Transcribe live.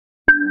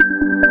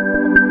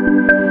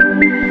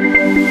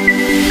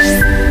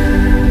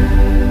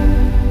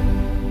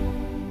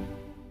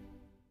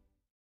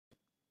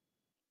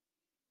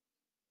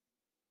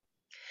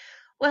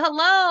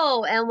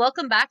Hello, and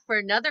welcome back for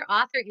another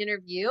author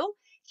interview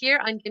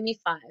here on Gimme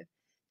 5,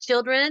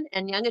 children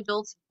and young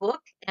adults book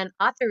and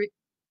author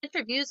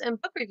interviews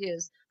and book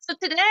reviews. So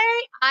today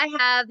I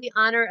have the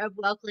honor of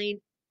welcoming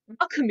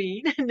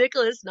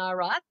Nicholas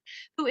Nawroth,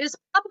 who is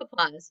Papa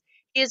Paws.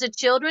 He is a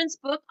children's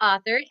book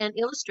author and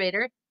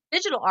illustrator,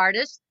 digital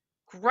artist,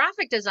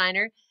 graphic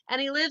designer,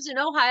 and he lives in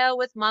Ohio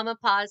with Mama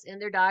Paws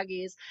and their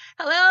doggies.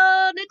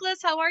 Hello, Nicholas,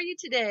 how are you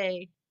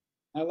today?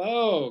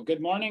 Hello, good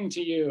morning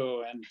to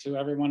you and to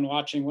everyone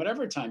watching,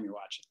 whatever time you're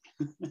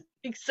watching.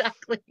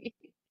 Exactly.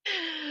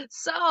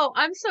 So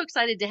I'm so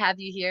excited to have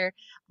you here.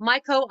 My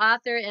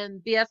co-author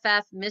and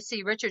BFF,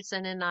 Missy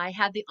Richardson, and I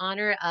had the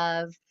honor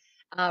of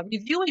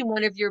reviewing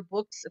one of your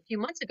books a few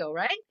months ago,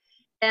 right?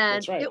 And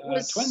That's right. it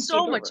was Twins took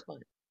so much over. fun.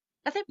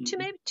 I think Mhm.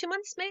 maybe 2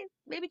 months,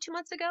 maybe 2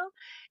 months ago.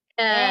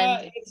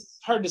 And It's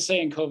hard to say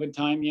in COVID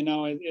time,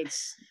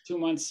 it's 2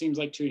 months seems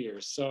like 2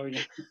 years. So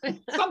yeah,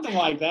 something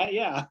like that.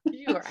 Yeah.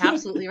 you are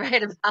absolutely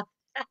right about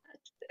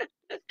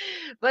that.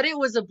 But it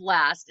was a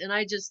blast, and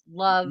I just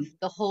love Mhm.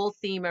 the whole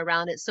theme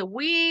around it. So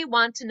we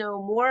want to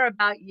know more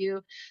about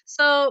you.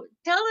 So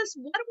tell us,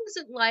 what was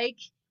it like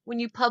when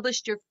you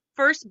published your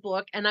first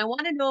book? And I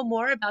want to know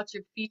more about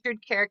your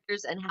featured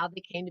characters and how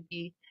they came to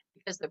be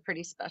because they're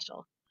pretty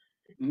special.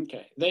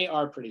 Okay. They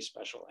are pretty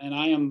special. And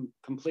I am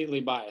completely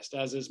biased,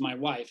 as is my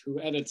wife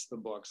who edits the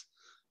books.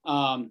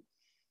 Um,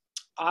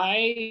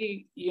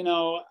 I, you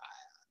know,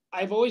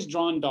 I've always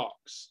drawn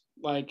dogs.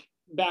 Like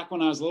back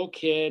when I was a little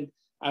kid,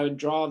 I would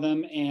draw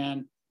them.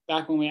 And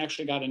back when we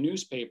actually got a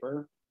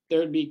newspaper, there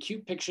would be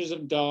cute pictures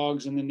of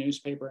dogs in the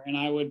newspaper. And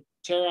I would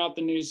tear out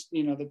the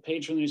the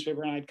page from the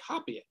newspaper and I'd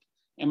copy it.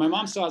 And my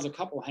mom still has a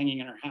couple hanging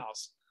in her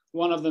house.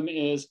 One of them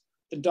is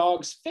the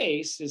dog's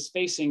face is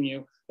facing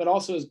you, but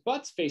also his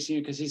butt's facing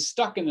you because he's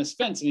stuck in this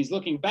fence and he's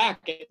looking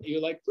back at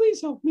you like,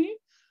 please help me,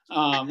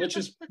 which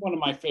is one of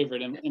my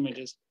favorite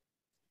images.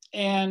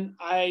 And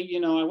I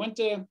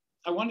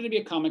wanted to be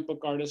a comic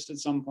book artist at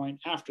some point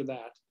after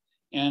that.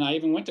 And I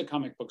even went to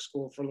comic book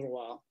school for a little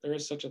while. There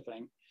is such a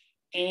thing.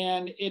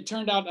 And it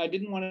turned out I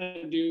didn't want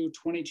to do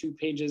 22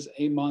 pages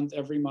a month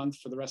every month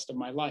for the rest of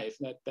my life.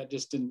 That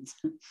just didn't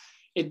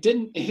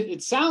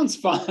it sounds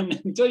fun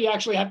until you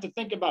actually have to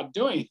think about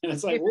doing it.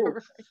 It's like, whoa.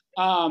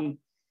 Um,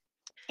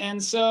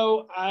 and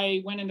so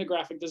I went into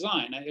graphic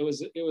design. It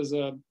was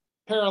a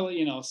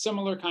parallel,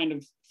 similar kind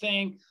of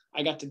thing.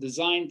 I got to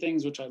design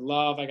things, which I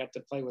love. I got to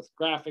play with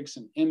graphics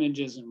and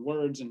images and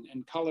words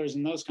and colors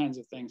and those kinds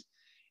of things.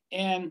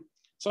 And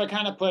so I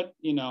kind of put,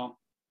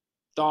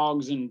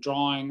 dogs and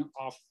drawing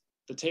off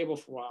the table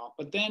for a while.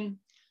 But then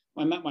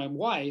when I met my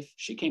wife,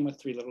 she came with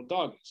three little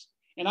doggies.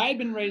 And I had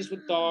been raised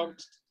with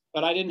dogs,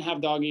 but I didn't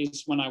have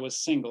doggies when I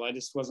was single. I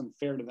just wasn't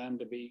fair to them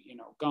to be,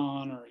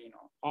 gone or,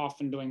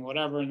 off and doing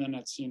whatever. And then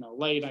it's,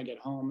 late, I get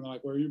home and they're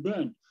like, where you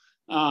been?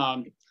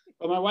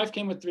 But my wife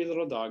came with three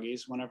little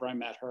doggies whenever I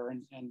met her.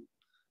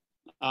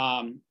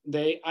 I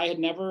had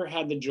never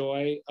had the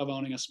joy of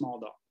owning a small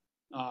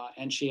dog.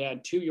 And she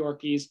had two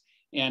Yorkies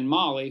and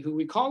Molly, who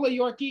we call a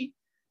Yorkie,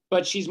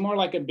 but she's more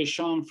like a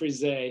Bichon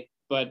Frise,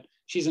 but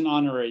she's an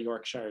honorary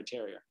Yorkshire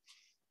Terrier.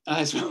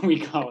 That's what we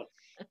call it.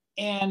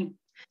 And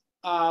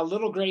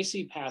little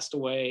Gracie passed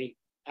away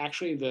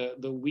actually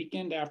the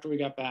weekend after we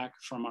got back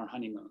from our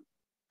honeymoon.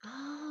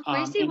 Oh,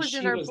 Gracie And was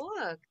in our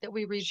book that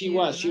we reviewed, she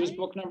was right?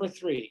 book number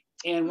 3.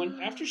 And when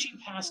after she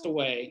passed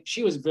away,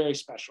 she was very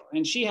special,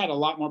 and she had a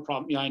lot more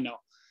problems. Yeah, I know.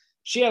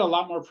 She had a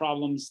lot more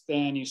problems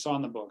than you saw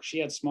in the book. She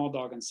had small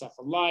dog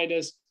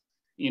encephalitis.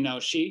 We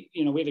had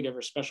to give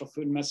her special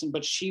food and medicine,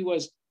 but she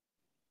was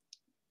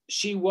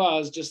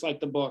just like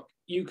the book.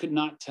 You could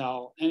not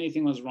tell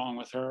anything was wrong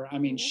with her. I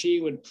mean, Oh, she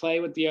would play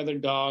with the other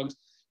dogs.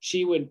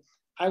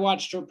 I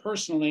watched her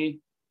personally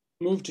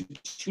move to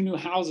two new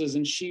houses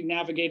and she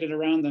navigated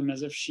around them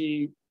as if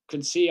she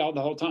could see all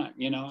the whole time.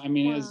 I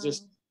mean, it's wow.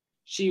 just,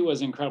 she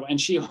was incredible.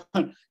 And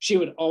she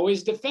would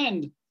always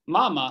defend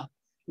Mama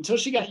until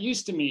she got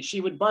used to me. She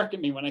would bark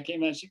at me when I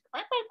came in. She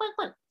bark, bark, bark,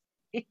 bark.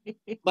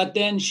 But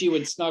then she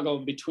would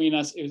snuggle between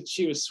us.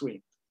 She was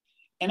sweet.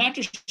 And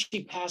after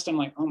she passed, I'm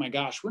like, oh my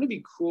gosh, wouldn't it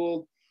be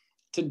cool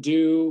to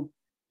do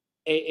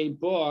a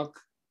book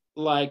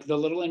like The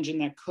Little Engine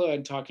That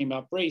Could, talking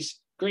about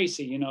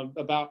Gracie,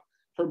 about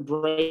her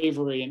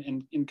bravery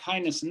and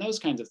kindness and those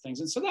kinds of things.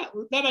 And so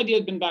that idea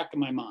had been back in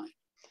my mind.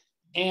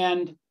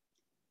 And,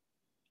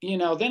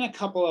 then a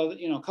couple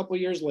of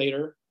years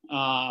later,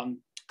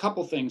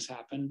 couple things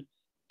happened.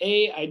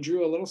 I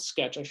drew a little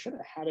sketch. I should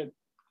have had it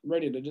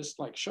ready to just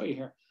like show you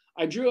here.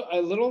 I drew a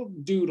little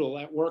doodle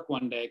at work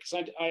one day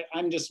because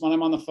I'm just, when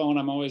I'm on the phone,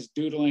 I'm always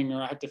doodling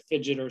or I have to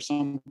fidget or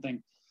something.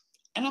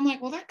 And I'm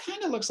like, well, that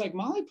kind of looks like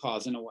Molly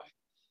Paws in a way.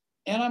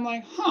 And I'm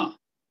like, huh,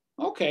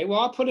 okay, well,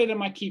 I'll put it in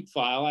my keep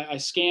file. I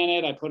scan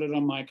it, I put it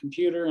on my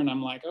computer, and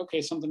I'm like, okay,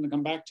 something to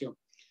come back to.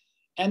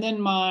 And then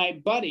my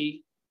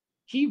buddy,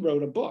 he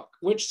wrote a book,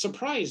 which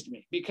surprised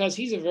me because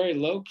he's a very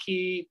low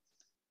key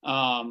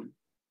kind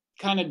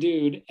of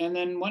dude. And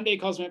then one day he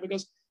calls me up and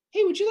goes,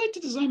 hey, would you like to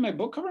design my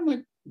book cover? I'm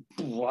like,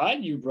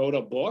 what? You wrote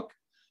a book?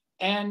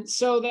 And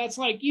so that's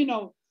like,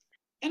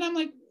 and I'm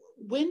like,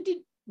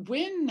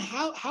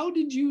 how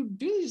did you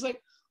do this? He's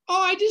like,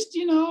 oh, I just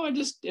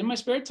in my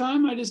spare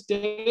time, I just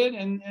did it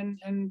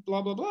and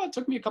blah, blah, blah. It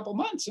took me a couple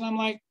months. And I'm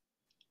like,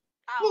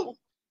 well,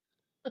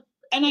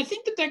 and I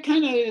think that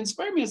kind of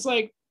inspired me. It's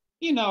like,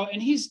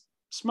 and he's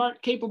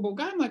smart, capable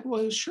guy. I'm like,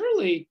 well,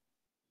 surely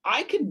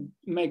I could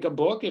make a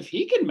book if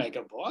he can make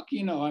a book,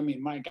 I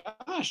mean, my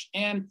gosh.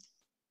 And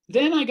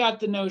then I got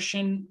the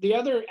notion, the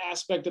other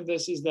aspect of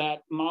this is that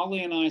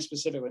Molly and I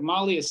specifically,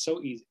 Molly is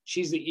so easy.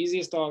 She's the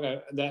easiest dog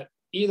that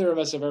either of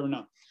us have ever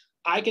known.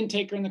 I can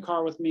take her in the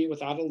car with me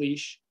without a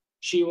leash.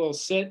 She will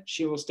sit,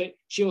 she will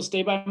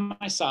stay by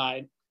my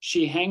side.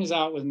 She hangs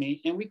out with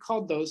me, and we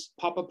called those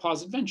Papa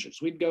Paws adventures.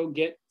 We'd go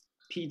get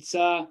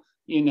pizza,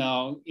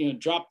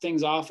 drop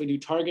things off. We do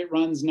Target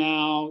runs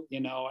now.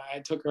 I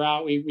took her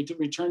out. We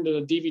returned to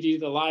the DVD to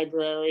the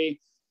library,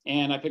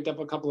 and I picked up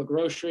a couple of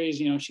groceries.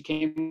 She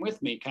came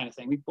with me, kind of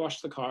thing. We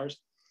washed the cars,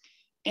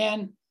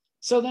 and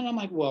so then I'm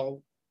like,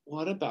 well,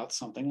 what about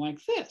something like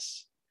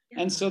this?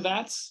 Yeah. And so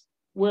that's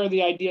where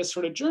the idea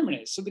sort of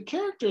germinates. So the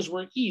characters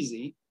were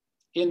easy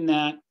in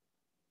that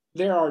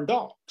there are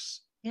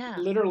dogs. Yeah.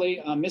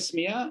 Literally, Miss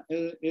Mia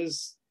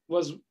was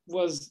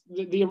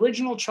the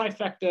original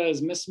trifecta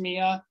is Miss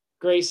Mia,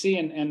 Gracie,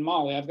 and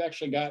Molly. I've got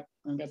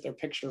their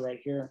picture right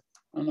here.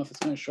 I don't know if it's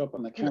going to show up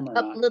on the camera or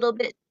not. Up a little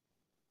bit.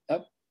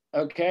 Up.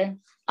 Okay.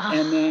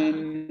 And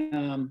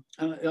then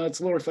it's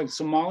a little reflected.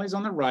 So Molly's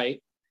on the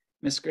right,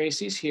 Miss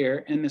Gracie's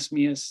here, and Miss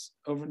Mia's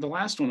over the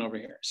last one over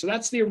here. So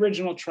that's the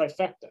original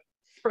trifecta.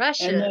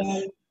 Precious. And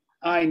then,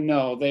 I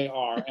know they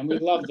are, and we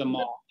love them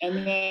all.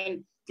 And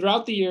then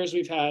throughout the years,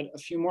 we've had a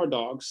few more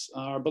dogs.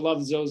 Our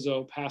beloved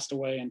Zozo passed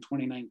away in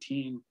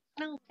 2019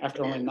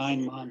 after only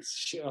 9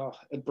 months.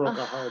 It broke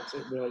our hearts.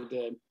 It really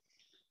did.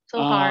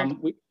 So hard.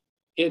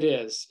 It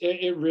is.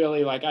 It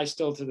really, like, I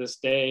still to this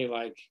day,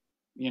 like,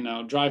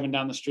 driving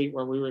down the street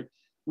where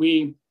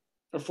we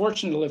are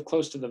fortunate to live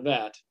close to the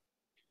vet.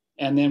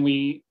 And then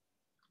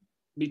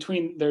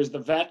there's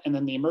the vet and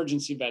then the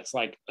emergency vet's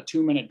like a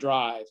 2-minute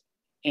drive.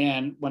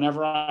 And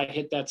whenever I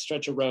hit that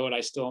stretch of road,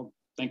 I still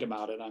think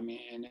about it. I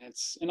mean,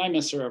 and I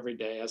miss her every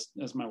day as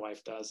my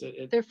wife does.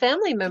 They're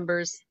family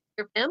members.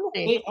 They're family.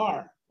 They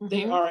are. Mm-hmm.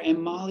 They are.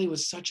 And Molly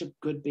was such a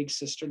good big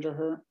sister to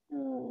her.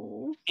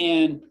 Mm.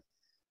 And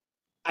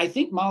I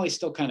think Molly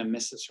still kind of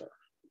misses her.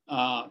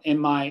 In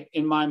my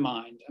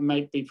mind, I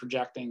might be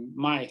projecting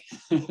my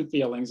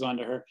feelings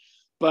onto her,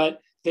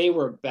 but they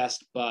were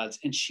best buds,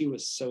 and she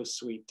was so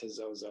sweet to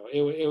Zozo.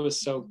 It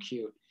was so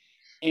cute.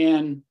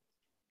 And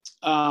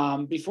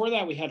before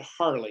that, we had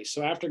Harley.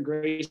 So after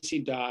Gracie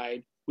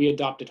died, we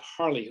adopted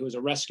Harley, who was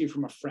a rescue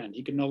from a friend.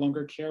 He could no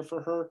longer care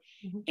for her,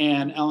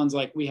 and Ellen's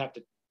like, we have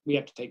to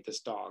take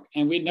this dog.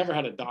 And we'd never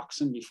had a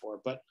dachshund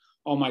before, but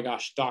oh my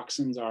gosh,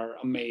 dachshunds are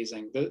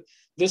amazing.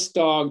 This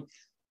dog.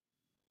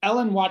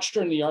 Ellen watched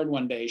her in the yard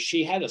one day.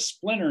 She had a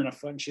splinter in her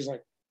foot, and she's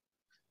like,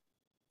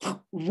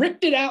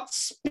 ripped it out,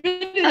 spit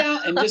it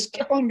out, and just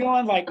kept on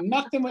going like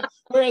nothing.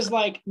 Whereas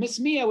like Miss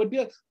Mia would be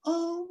like,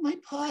 oh, my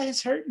paw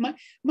is hurt. My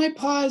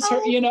paw is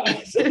hurt.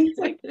 So it's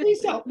like,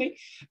 please help me.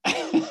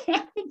 And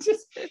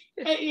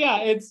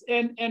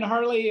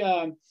Harley,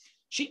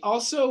 she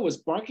also was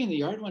barking in the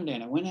yard one day,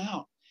 and I went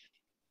out,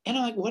 and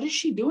I'm like, what is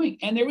she doing?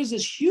 And there was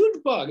this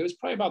huge bug. It was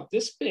probably about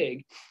this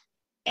big.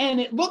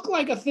 And it looked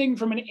like a thing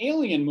from an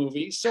alien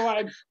movie. So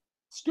I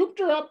scooped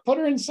her up, put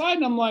her inside,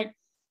 and I'm like,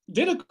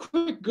 did a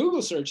quick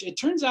Google search. It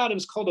turns out it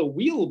was called a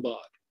wheel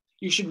bug.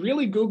 You should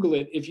really Google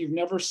it if you've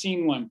never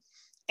seen one.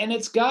 And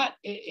it's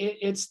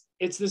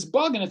this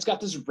bug, and it's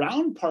got this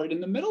round part in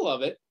the middle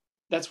of it.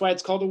 That's why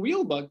it's called a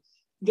wheel bug.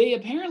 They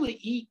apparently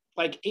eat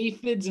like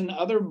aphids and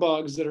other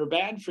bugs that are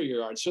bad for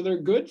your yard. So they're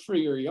good for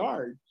your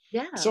yard.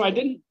 Yeah. So I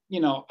didn't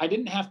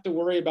have to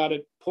worry about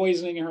it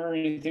poisoning her or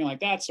anything like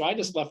that. So I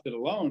just left it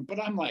alone.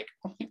 But I'm like,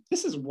 oh,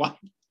 this is one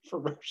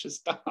ferocious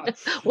dog.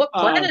 What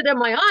planet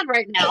am I on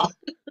right now?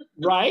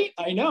 Right?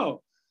 I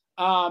know.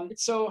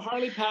 So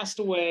Harley passed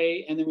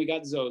away, and then we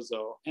got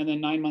Zozo. And then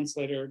 9 months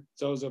later,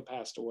 Zozo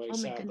passed away,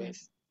 sadly.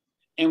 Goodness.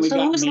 And we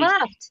got who's Macy.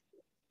 Left?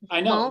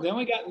 I know. Well, then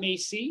we got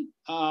Macy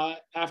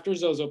after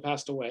Zozo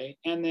passed away.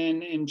 And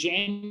then in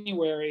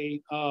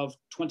January of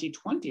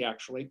 2020,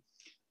 actually,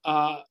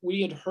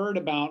 we had heard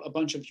about a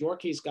bunch of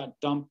Yorkies got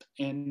dumped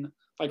in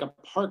like a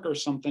park or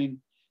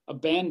something,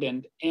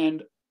 abandoned.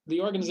 And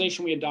the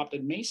organization we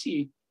adopted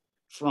Macy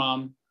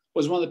from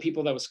was one of the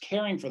people that was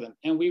caring for them.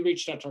 And we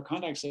reached out to our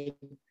contacts and said,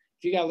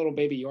 if you got a little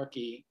baby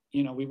Yorkie,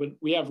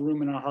 we have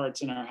room in our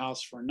hearts in our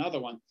house for another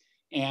one.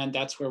 And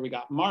that's where we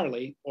got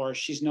Marley, or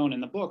she's known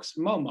in the books,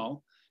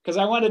 Momo, because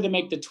I wanted to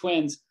make the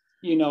twins,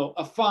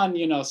 a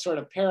fun, sort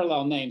of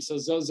parallel name. So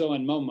Zozo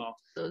and Momo.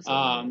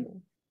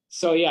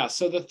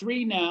 So the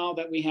three now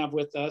that we have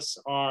with us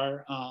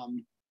are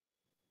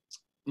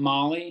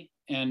Molly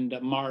and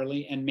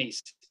Marley and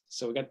Macy.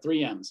 So we got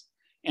 3 M's.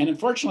 And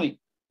unfortunately,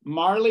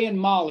 Marley and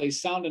Molly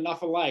sound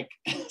enough alike.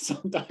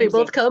 Sometimes they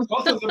both come.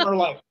 Both of them are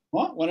like,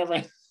 what?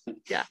 Whenever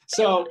yeah.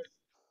 So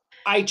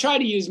I try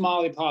to use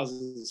Molly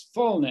Paws'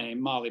 full name,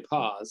 Molly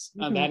Paws.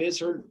 That is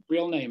her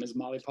real name, is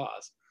Molly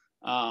Paws.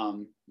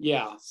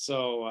 Yeah,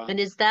 so And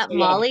is that yeah,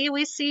 Molly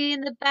we see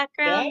in the that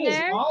background is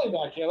there? Molly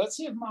back here. Let's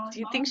see if Do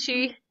you think Molly, come,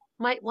 she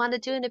might want to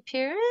do an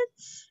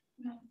appearance?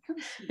 come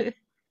see.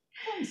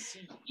 Come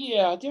see.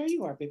 Yeah, there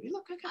you are, baby.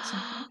 Look, I got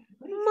something. I got a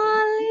goodie for you.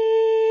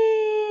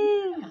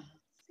 Molly! Yeah.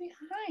 Say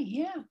hi.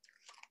 Yeah.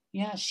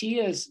 Yeah, she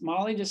is.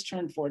 Molly just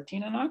turned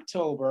 14 in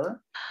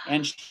October,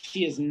 and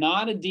she is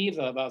not a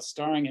diva about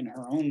starring in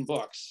her own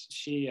books.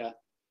 She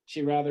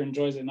rather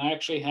enjoys it. And I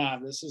actually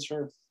have, this is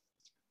her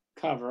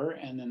cover,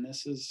 and then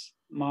this is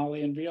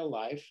Molly in real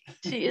life.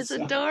 She is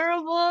So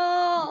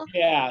adorable.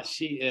 yeah,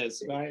 she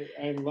is.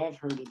 I love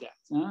her to death.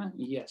 Huh?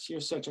 Yes, you're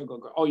such a good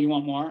girl. Oh, you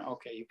want more?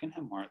 Okay, you can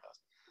have more of those.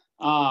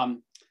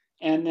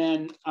 And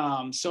then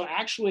so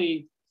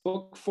actually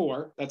book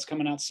 4 that's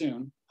coming out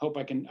soon. I hope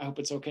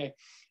it's okay.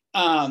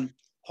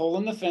 Hole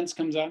in the Fence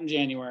comes out in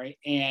January,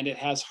 and it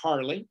has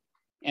Harley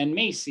and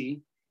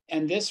Macy,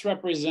 and this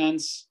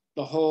represents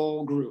the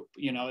whole group.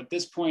 You know, at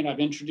this point,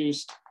 I've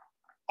introduced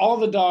all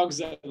the dogs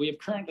that we have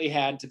currently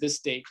had to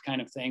this date,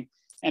 kind of thing,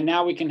 and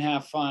now we can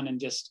have fun and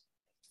just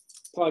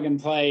plug and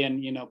play,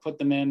 and put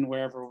them in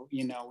wherever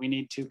we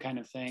need to, kind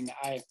of thing.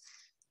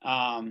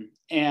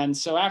 And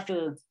so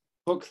after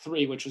book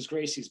 3, which was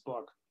Gracie's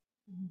book,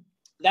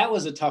 that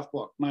was a tough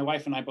book. My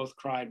wife and I both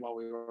cried while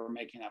we were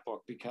making that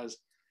book because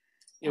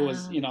it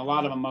was a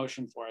lot of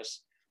emotion for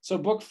us. So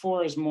book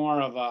 4 is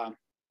more of a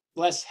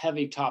less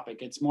heavy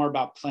topic. It's more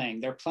about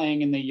playing. They're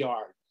playing in the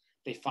yard.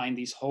 They find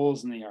these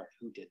holes in the yard.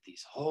 Who did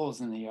these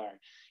holes in the yard?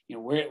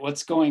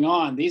 What's going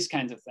on? These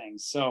kinds of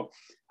things. So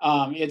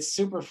it's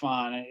super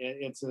fun.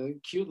 It's a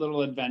cute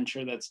little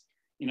adventure that's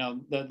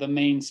the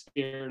main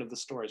spirit of the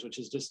stories, which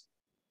is just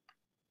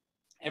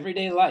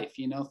everyday life,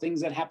 things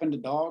that happen to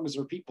dogs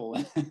or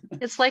people.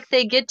 It's like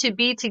they get to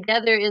be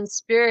together in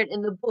spirit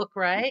in the book,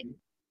 right?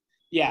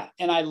 Yeah,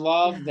 and I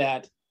love Yeah.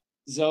 that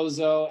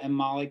Zozo and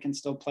Molly can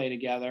still play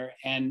together,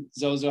 and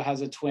Zozo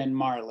has a twin,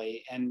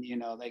 Marley, and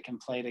they can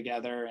play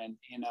together, and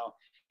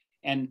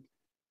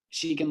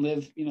she can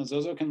live,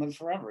 Zozo can live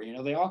forever.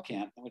 They all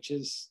can, which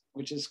is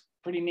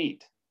pretty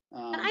neat.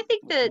 And I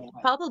think that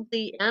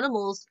probably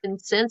animals can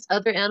sense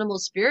other animal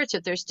spirits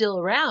if they're still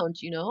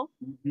around, you know?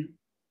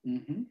 Mm-hmm.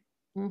 Mm-hmm.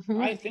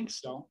 Hmm. I think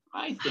so.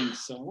 I think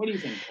so. What do you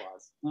think,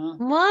 Paws?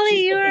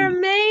 Molly, you're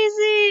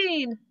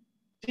amazing.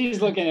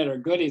 She's looking at her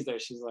goodies there.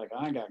 She's like,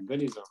 I got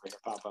goodies over here,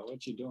 Papa.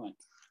 What you doing?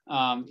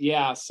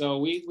 Yeah, so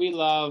we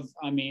love,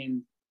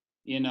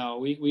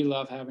 we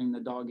love having the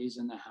doggies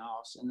in the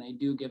house, and they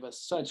do give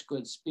us such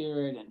good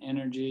spirit and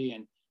energy.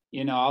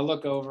 And, I'll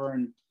look over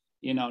and,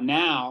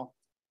 now,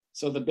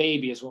 so the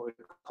baby is what we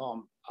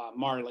call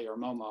Marley or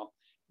Momo.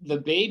 The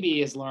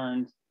baby has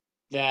learned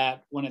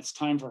that when it's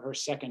time for her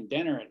second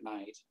dinner at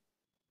night,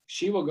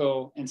 she will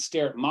go and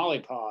stare at Molly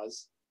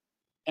Paws,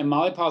 and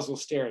Molly Paws will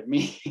stare at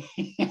me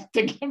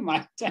to get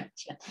my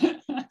attention.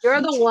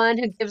 You're the one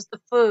who gives the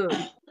food.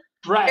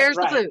 Right, Here's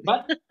the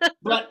right. food.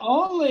 But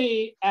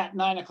only at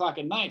 9 o'clock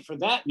at night for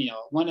that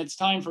meal. When it's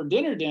time for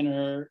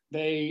dinner,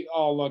 they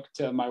all look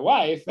to my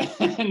wife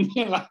and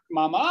be like,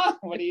 Mama,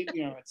 what do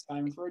it's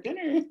time for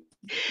dinner.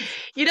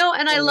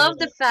 And I love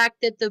the fact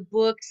that the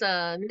books,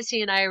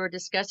 Missy and I were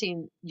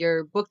discussing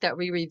your book that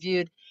we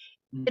reviewed.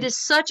 It is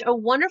such a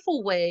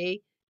wonderful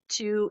way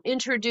to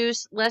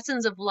introduce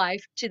lessons of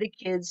life to the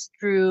kids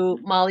through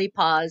Molly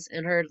Paws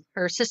and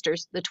her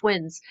sisters, the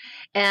twins.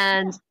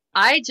 And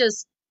I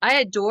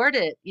adored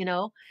it,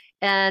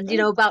 and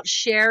about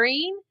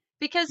sharing,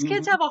 because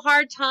kids have a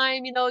hard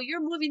time, you're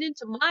moving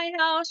into my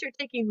house, you're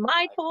taking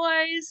my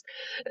toys,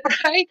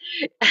 right?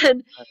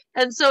 And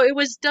and so it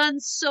was done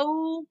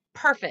so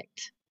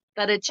perfect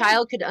that a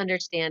child could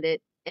understand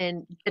it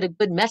and get a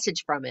good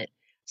message from it.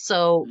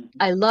 So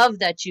I love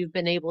that you've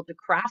been able to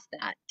craft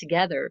that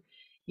together,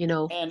 And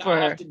I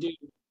have for to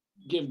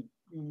give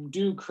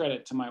due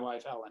credit to my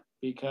wife Ellen,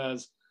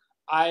 because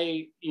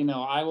I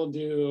will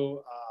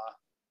do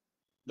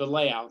the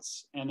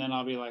layouts, and then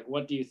I'll be like,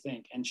 what do you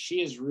think? And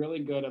she is really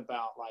good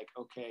about, like,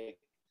 okay,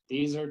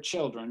 these are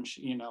children,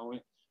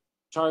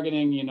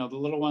 targeting, the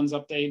little ones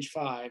up to age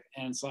 5.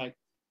 And it's like,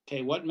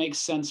 okay, what makes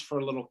sense for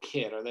a little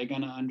kid? Are they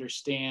going to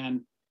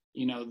understand,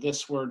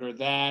 this word or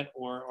that,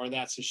 or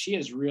that? So she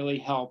has really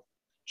helped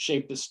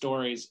shape the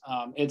stories.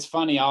 It's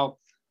funny. I'll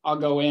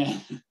go in,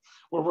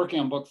 we're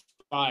working on book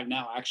 5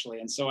 now, actually.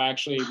 And so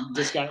actually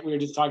we were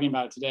just talking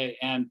about it today.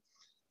 And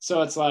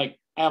so it's like,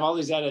 I have all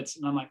these edits,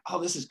 and I'm like, oh,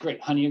 this is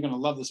great, honey. You're going to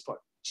love this book.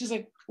 She's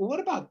like, well,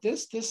 what about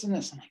this, this, and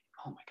this? I'm like,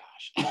 oh my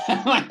gosh.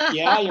 I'm like,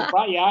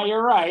 yeah,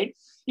 you're right.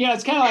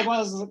 It's kind of like one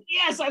of those, like,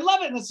 yes, I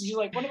love it. And she's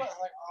like, what about? I'm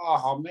like,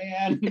 oh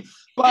man.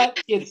 But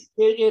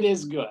it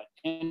is good,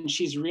 and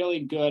she's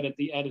really good at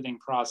the editing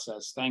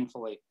process,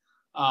 thankfully.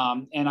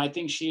 And I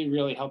think she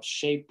really helps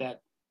shape that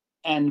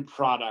end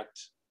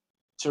product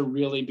to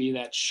really be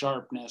that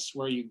sharpness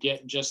where you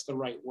get just the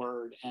right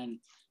word and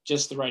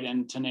just the right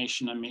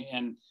intonation. I mean,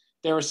 and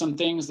there are some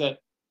things that,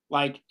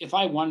 like, if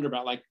I wonder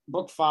about, like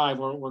book 5,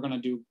 we're going to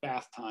do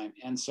bath time.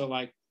 And so,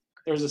 like,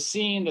 there's a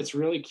scene that's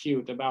really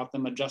cute about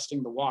them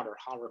adjusting the water,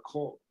 hot or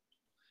cold.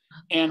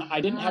 and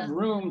I didn't have Ah.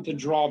 room to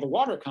draw the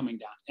water coming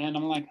down. And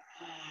I'm like,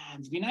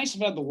 it'd be nice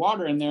if I had the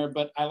water in there,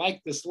 but I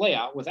like this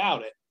layout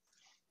without it.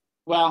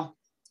 Well,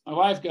 my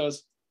wife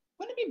goes,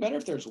 wouldn't it be better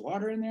if there's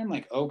water in there? I'm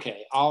like,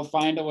 okay, I'll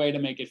find a way to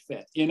make it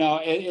fit. You know,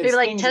 Maybe it's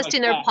like things like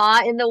testing their that.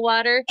 paw in the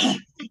water.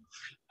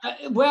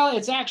 Well,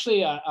 it's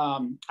actually I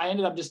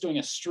ended up just doing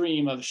a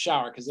stream of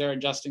shower because they're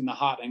adjusting the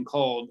hot and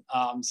cold.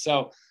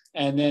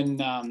 And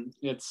then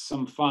it's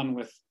some fun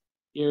with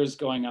ears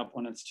going up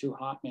when it's too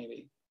hot,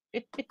 maybe.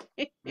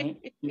 Right?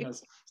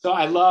 Yes. So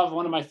I love,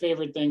 one of my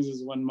favorite things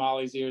is when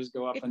Molly's ears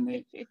go up in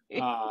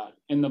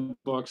the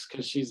books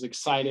because she's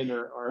excited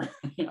or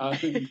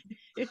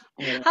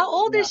How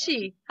old yeah. is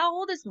she? How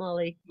old is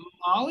Molly?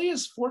 Molly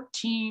is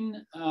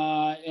 14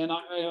 and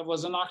it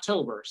was in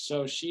October,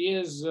 so Your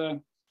she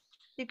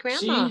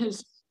grandma.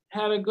 has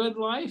had a good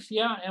life.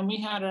 Yeah, and we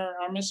had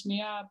our Miss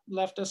Mia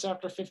left us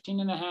after 15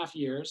 and a half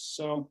years.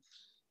 So,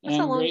 That's a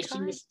and long Gracie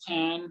time. was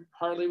 10,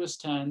 Harley was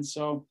 10.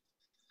 So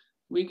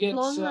we get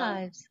Long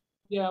lives.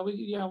 we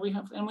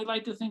have, and we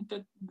like to think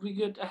that we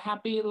get a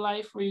happy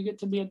life where you get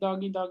to be a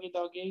doggy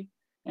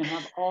and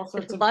have all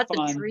sorts of Lots of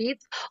fun.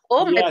 treats.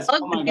 Oh, my Yes,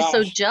 pug oh would my be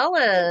so gosh,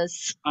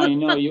 jealous. I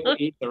know you'll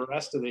eat the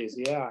rest of these.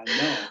 Yeah, I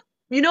know.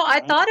 I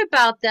Right. thought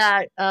about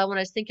that when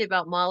I was thinking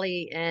about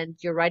Molly and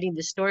you're writing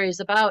the stories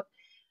about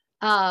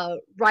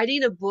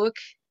writing a book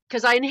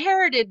because I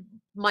inherited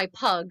my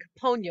pug.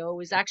 Ponyo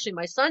was actually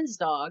my son's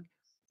dog.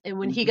 And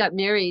when he Mm-hmm. got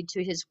married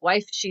to his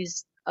wife,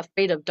 she's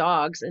afraid of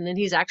dogs. And then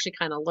he's actually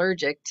kind of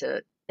allergic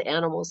to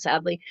animals,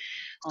 sadly.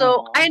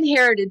 So I Oh,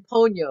 inherited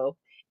Ponyo,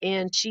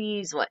 and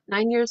she's what,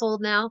 9 years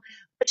old now?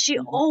 But she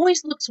mm-hmm.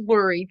 always looks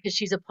worried because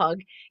she's a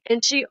pug,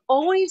 and she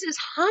always is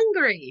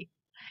hungry.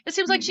 It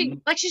seems like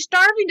Mm-hmm. she's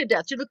starving to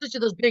death. She looks at you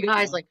those big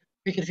eyes like,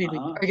 "Are you gonna feed me?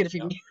 Uh-huh. Are you gonna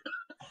feed Yep.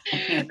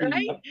 me?"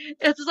 Right?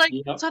 It's like,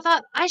 Yep. so I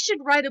thought I should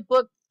write a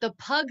book, The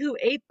Pug Who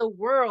Ate the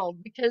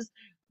World, because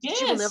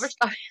she will never Yes.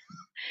 stop.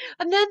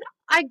 And then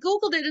I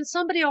Googled it, and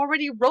somebody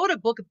already wrote a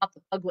book about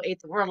the pug who ate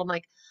the world. I'm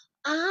like,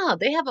 ah,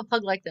 they have a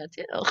pug like that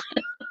too.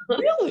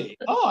 Really?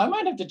 Oh, I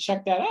might have to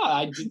check that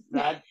out.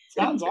 That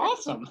sounds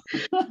awesome.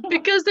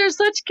 Because they're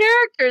such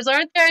characters,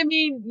 aren't they? I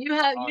mean,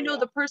 Oh the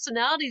yeah.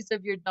 personalities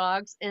of your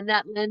dogs, and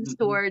that lends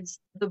Hmm. towards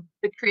the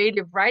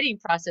creative writing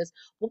process.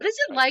 What is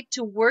it Right. like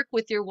to work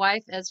with your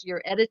wife as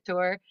your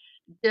editor?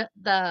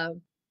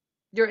 The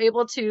you're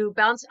able to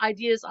bounce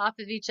ideas off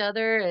of each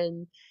other,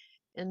 and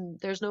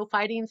there's no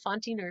fighting,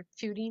 faunting, or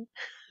feuding.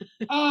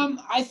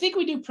 I think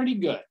we do pretty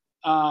good.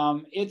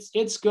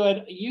 It's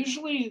good.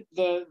 Usually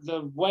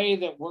the way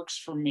that works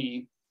for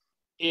me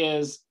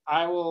is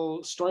I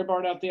will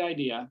storyboard out the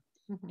idea,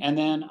 Mhm. and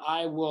then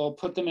I will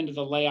put them into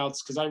the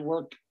layouts because I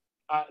work.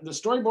 The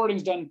storyboarding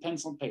is done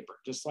pencil and paper,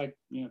 just like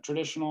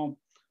traditional,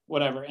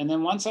 whatever. And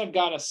then once I've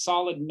got a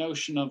solid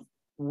notion of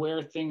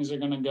where things are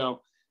going to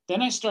go,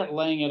 then I start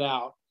laying it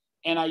out,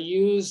 and I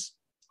use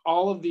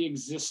all of the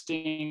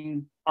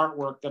existing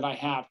artwork that I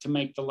have to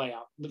make the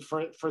layout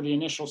for the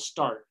initial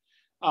start.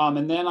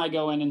 And then I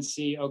go in and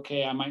see,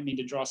 okay, I might need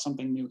to draw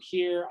something new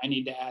here. I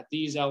need to add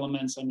these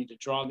elements. I need to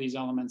draw these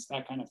elements,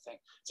 that kind of thing.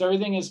 So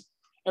everything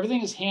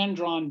is hand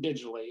drawn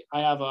digitally.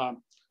 I have a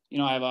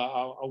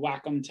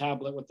Wacom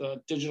tablet with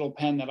a digital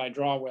pen that I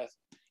draw with,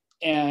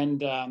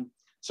 and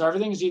so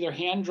everything is either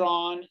hand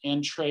drawn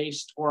and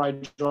traced, or I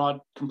draw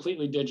it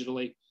completely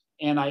digitally.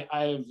 And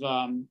I've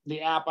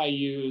the app I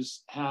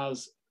use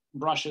has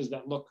brushes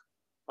that look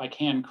like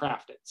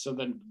handcrafted. So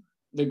then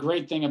the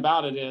great thing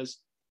about it is,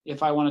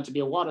 if I want it to be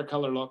a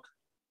watercolor look,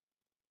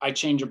 I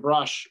change a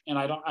brush, and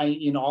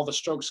all the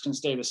strokes can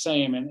stay the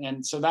same.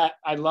 And so that,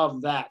 I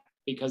love that,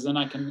 because then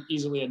I can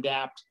easily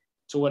adapt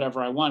to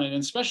whatever I wanted.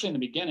 And especially in the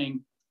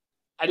beginning,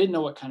 I didn't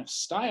know what kind of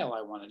style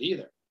I wanted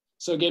either.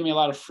 So it gave me a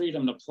lot of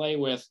freedom to play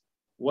with,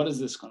 what is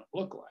this going to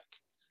look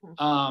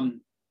like?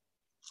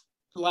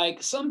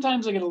 Like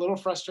sometimes I get a little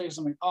frustrated.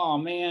 I'm like, oh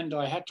man, do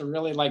I have to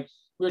really, like,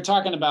 we were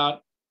talking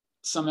about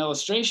some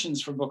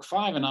illustrations for book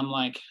 5, and I'm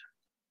like,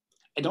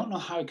 I don't know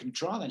how I could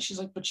draw that. She's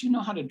like, but you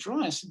know how to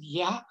draw. I said,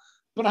 yeah,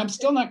 but I'm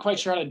still not quite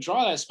sure how to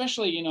draw that,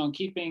 especially, in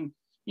keeping,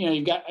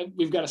 we've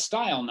got a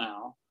style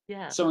now.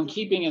 Yeah. So in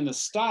keeping in the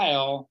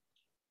style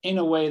in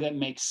a way that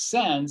makes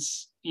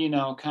sense,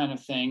 kind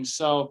of thing.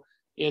 So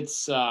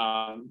it's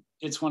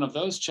one of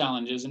those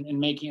challenges, and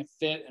making it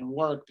fit and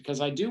work, because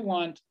I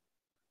want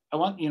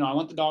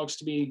the dogs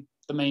to be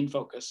the main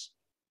focus.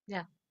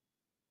 Yeah.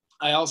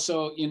 I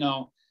also,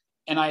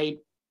 and I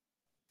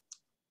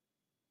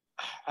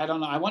don't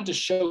know, I want to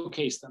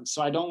showcase them.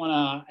 So I don't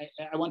want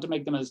to, I want to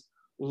make them as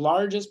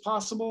large as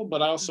possible,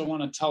 but I also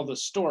want to tell the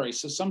story.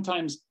 So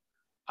sometimes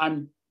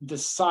the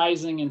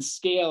sizing and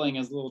scaling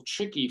is a little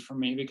tricky for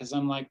me, because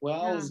I'm like,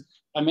 well, if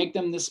I make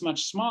them this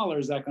much smaller,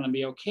 is that going to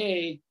be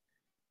okay?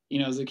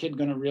 Is the kid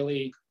going to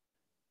really,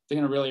 they're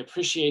going to really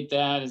appreciate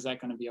that? Is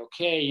that going to be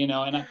okay? And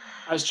I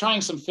was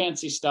trying some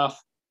fancy stuff.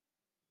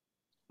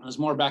 It was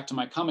more back to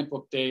my comic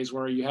book days,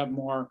 where you have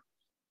more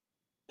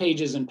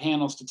pages and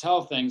panels to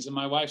tell things. And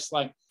my wife's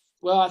like,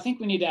 well, I think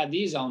we need to add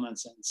these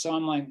elements in. So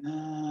I'm like,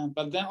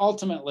 but then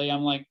ultimately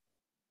I'm like,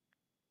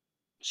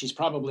 she's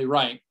probably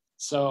right.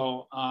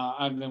 So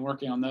I've been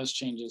working on those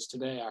changes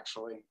today,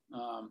 actually.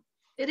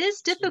 It is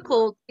So,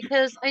 difficult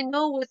because I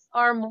know with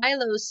our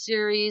Milo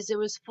series, it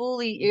was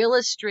fully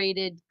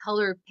illustrated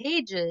color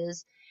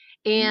pages.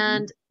 mhm,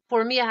 And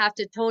for me, I have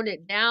to tone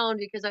it down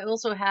because I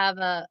also have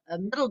a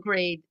middle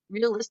grade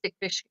realistic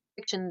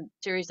fiction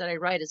series that I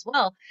write as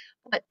well.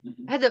 But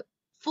mhm, I had the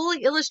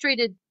fully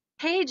illustrated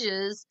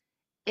pages.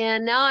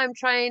 And now I'm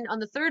trying on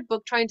the third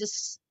book, trying to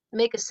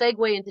make a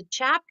segue into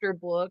chapter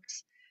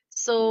books.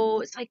 So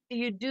mhm. it's like, do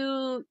you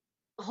do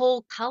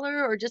whole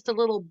color or just a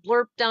little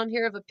blurb down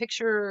here of a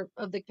picture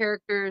of the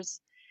characters?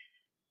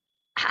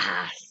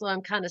 So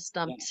I'm kind of Yeah,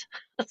 stumped.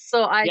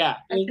 So yeah,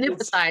 I can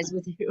it's empathize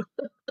with you.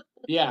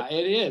 yeah,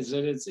 it is.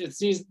 It's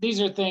these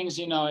are things,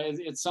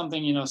 it's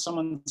something,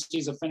 someone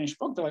sees a finished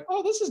book, they're like,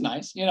 oh, this is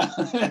nice, I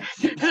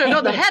don't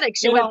know the They, headache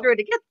she they went don't. through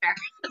to get there.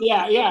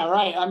 Yeah, yeah,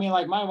 right. I mean,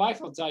 like my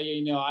wife will tell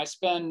you, I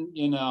spent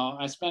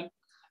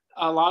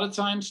a lot of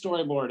time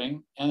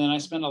storyboarding, and then I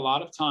spend a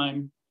lot of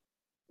time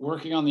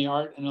working on the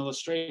art and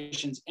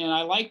illustrations. And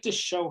I like to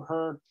show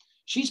her,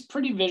 she's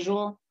pretty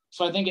visual.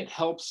 So I think it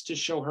helps to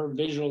show her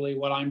visually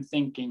what I'm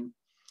thinking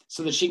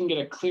so that she can get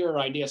a clearer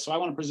idea. So I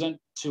want to present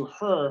to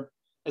her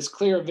as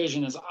clear a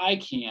vision as I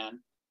can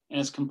and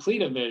as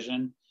complete a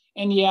vision.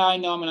 And yeah, I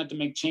know I'm gonna have to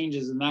make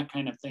changes and that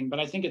kind of thing, but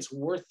I think it's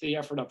worth the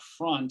effort up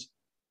front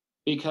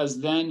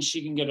because then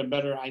she can get a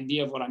better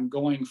idea of what I'm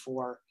going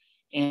for.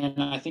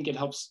 And I think it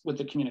helps with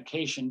the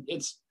communication.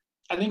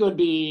 I think it would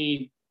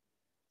be,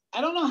 I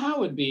don't know how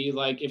it would be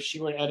like if she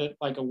were to edit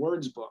like a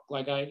words book.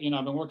 Like I've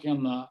been working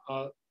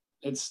on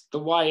it's the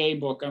YA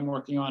book I'm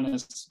working on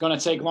is going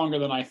to take longer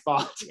than I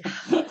thought.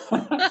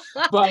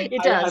 But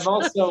It does. I've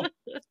also,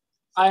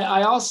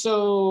 I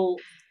also,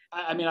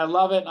 I mean, I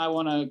love it. I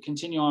want to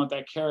continue on with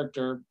that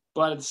character,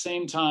 but at the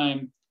same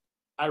time,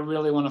 I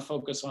really want to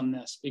focus on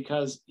this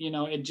because,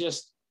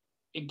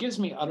 it gives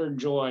me utter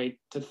joy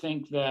to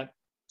think that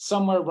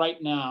somewhere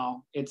right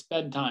now it's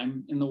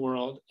bedtime in the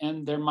world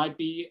and there might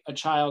be a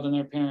child and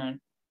their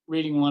parent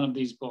reading one of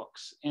these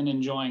books and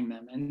enjoying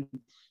them. And,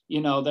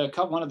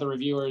 one of the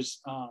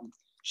reviewers,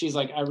 she's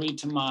like, I read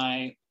to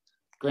my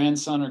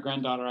grandson or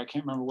granddaughter, I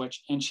can't remember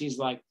which, and she's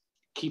like,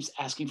 keeps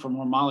asking for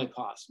more Molly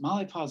Paws.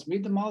 Molly Paws,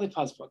 read the Molly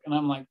Paws book. And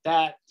I'm like,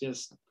 that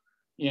just,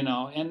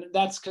 and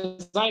that's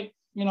because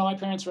my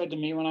parents read to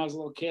me when I was a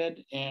little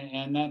kid,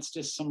 and that's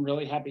just some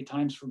really happy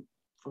times for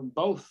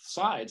both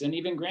sides and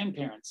even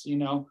grandparents,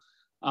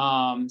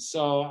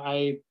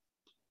 So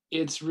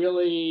it's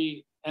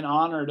really an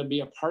honor to be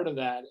a part of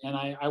that. And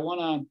I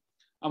want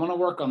to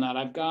work on that.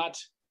 I've got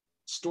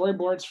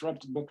storyboards for up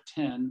to book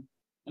 10,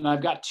 and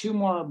I've got two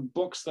more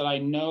books that I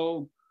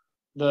know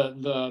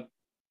the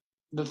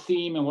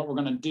theme and what we're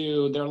going to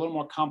do. They're a little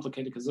more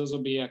complicated because those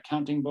will be a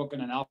counting book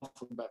and an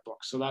alphabet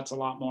book. So that's a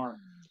lot more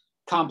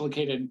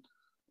complicated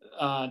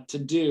to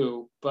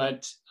do,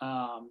 but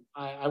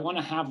I want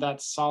to have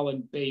that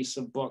solid base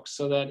of books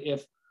so that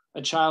if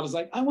a child is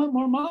like, I want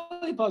more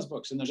Molly Paws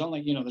books, and there's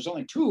only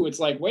two, it's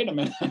like, wait a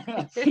minute,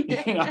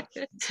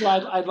 So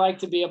I'd like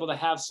to be able to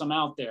have some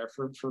out there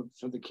for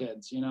the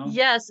kids.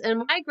 Yes,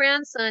 and my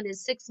grandson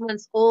is 6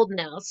 months old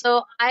now.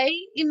 So I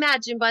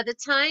imagine by the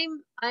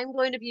time I'm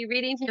going to be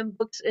reading him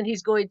books and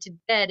he's going to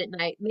bed at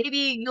night,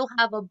 maybe you'll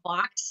have a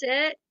box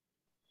set.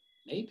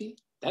 Maybe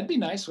that'd be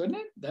nice, wouldn't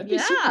it? That'd be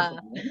super Yeah. fun,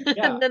 wouldn't it?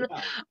 Yeah, And then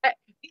yeah.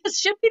 because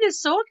shipping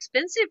is so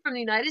expensive from the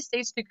United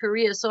States to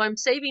Korea, so I'm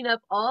saving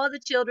up all the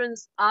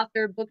children's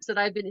author books that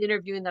I've been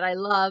interviewing that I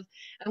love.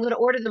 I'm going to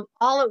order them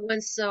all at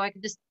once so I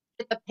can just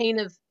get the pain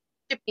of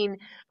shipping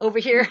over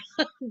here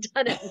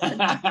done at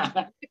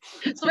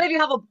once. So maybe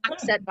I'll have a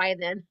box set by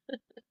then.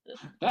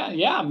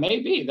 Yeah,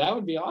 maybe that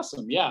would be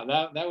awesome.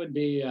 Yeah, that would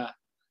be.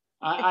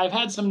 I've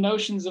had some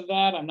notions of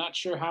that. I'm not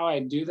sure how I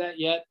do that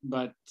yet,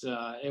 but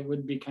it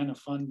would be kind of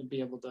fun to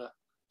be able to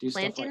do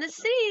stuff Planting like the that.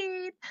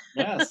 seed.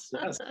 Yes,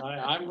 yes,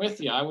 I'm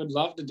with you. I would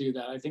love to do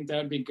that. I think that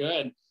would be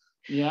good.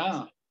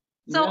 Yeah,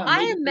 So yeah, I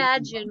maybe.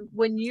 imagine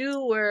when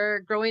you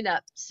were growing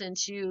up,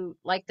 since you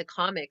like the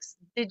comics,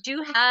 did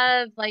you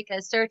have like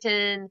a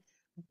certain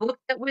book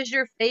that was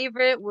your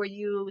favorite? Were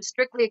you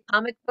strictly a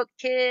comic book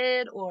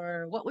kid,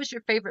 or what was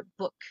your favorite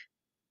book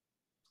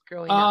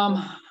growing up?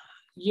 Um,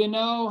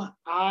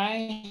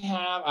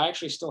 I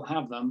actually still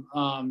have them.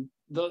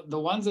 The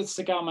ones that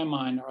stick out in my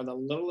mind are The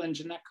Little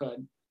Engine That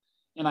Could,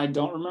 and I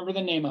don't remember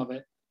the name of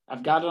it.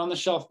 I've got it on the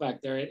shelf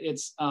back there.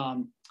 It's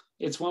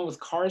one with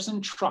cars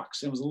and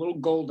trucks. It was a little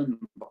golden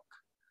book.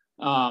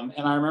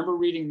 And I remember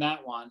reading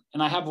that one.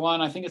 And I have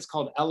one, I think it's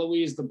called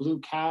Eloise the Blue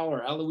Cow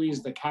or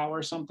Eloise the Cow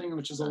or something,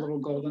 which is a little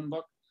golden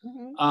book.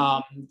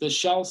 Mhm. The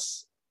Shel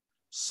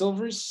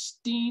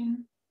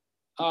Silverstein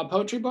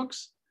poetry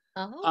books.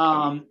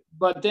 Oh, okay.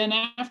 But then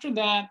after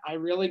that, I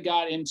really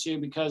got into,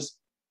 because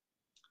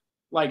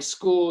like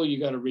school, you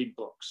got to read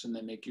books and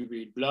they make you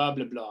read blah,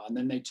 blah, blah. And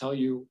then they tell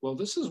you, well,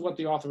 this is what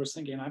the author was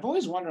thinking. And I've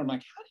always wondered, I'm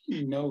like, how do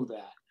you know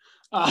that?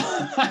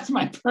 That's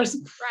my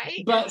person.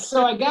 Right. But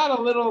so I got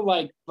a little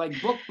like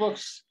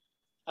books.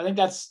 I think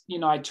that's,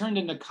 I turned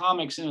into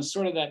comics, and it was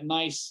sort of that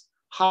nice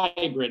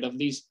hybrid of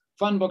these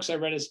fun books I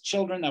read as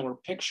children that were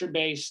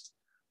picture-based,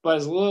 but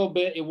as a little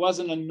bit, it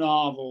wasn't a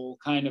novel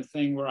kind of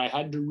thing where I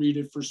had to read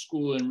it for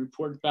school and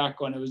report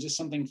back on. It was just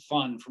something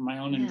fun for my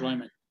own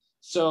enjoyment.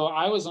 So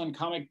I was on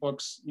comic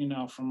books,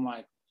 from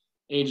like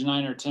age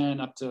 9 or 10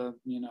 up to,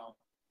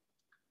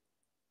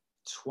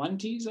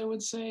 20s, I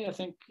would say. I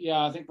think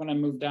when I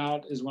moved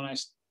out is when I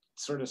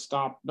sort of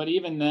stopped. But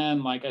even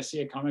then, like, I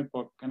see a comic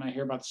book and I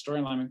hear about the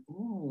storyline, I'm like,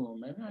 ooh,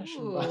 maybe I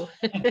should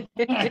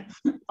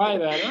buy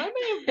that. And I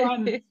may have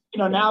gotten,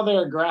 now there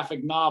are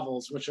graphic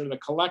novels, which are the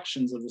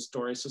collections of the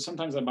stories. So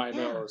sometimes I buy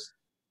those.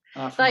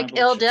 Like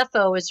El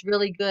Defo is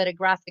really good, a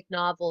graphic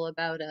novel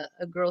about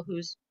a girl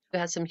who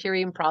has some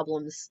hearing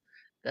problems.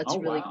 That's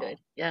really good.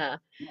 Yeah.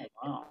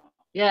 Oh, wow.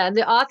 Yeah. And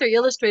the author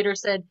illustrator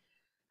said,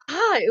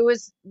 it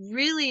was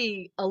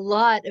really a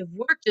lot of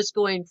work just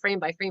going frame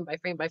by frame by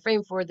frame by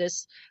frame for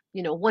this,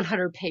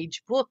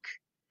 100-page book,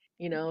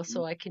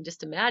 so I can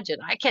just imagine.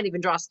 I can't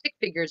even draw stick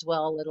figures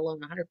well, let alone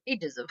 100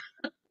 pages of.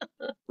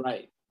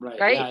 Right.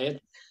 Right?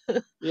 Yeah,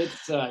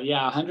 it's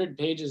 100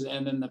 pages,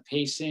 and then the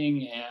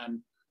pacing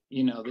and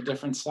the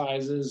different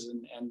sizes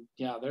and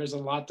yeah, there's a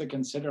lot to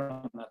consider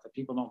on that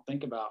people don't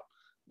think about.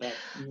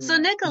 So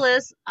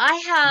Nicholas,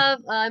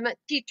 I'm a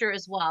teacher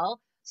as well.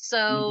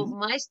 So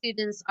my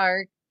students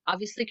are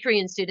obviously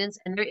Korean students,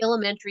 and they're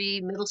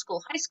elementary, middle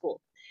school, high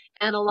school.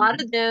 And a lot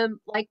of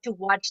them like to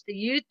watch the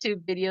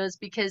YouTube videos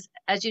because,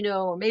 as you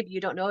know, or maybe you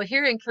don't know,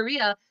 here in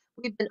Korea,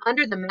 we've been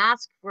under the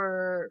mask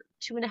for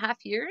 2.5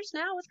 years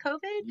now with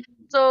COVID.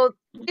 So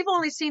we've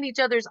only seen each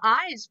other's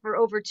eyes for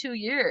over 2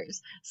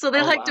 years. So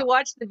they like to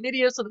watch the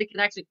video so they can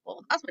actually,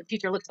 well, that's what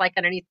teacher looks like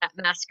underneath that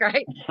mask,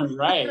 right?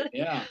 Right,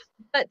 yeah.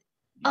 But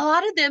a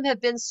lot of them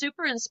have been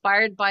super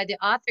inspired by the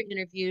author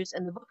interviews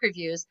and the book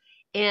reviews,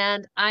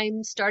 and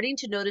I'm starting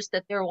to notice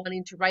that they're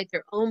wanting to write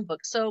their own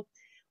book. So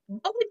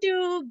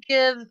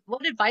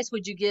what advice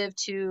would you give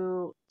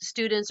to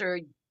students or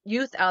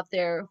youth out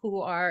there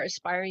who are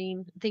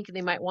aspiring, thinking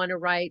they might want to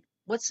write?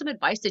 What's some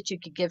advice that you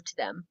could give to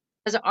them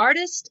as an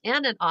artist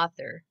and an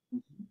author?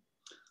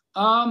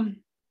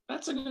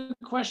 That's a good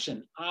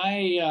question.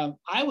 I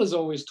was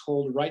always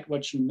told, write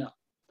what you know.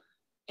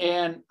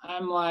 And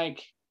I'm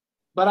like,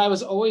 but I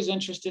was always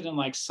interested in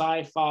like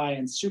sci-fi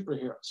and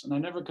superheroes, and I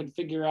never could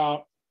figure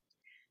out,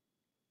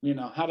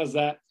 how does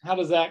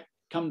that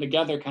come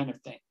together, kind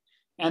of thing.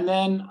 And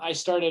then I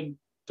started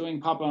doing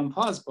Papa and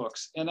Paws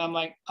books, and I'm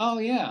like, oh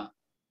yeah,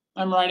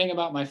 I'm writing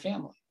about my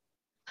family,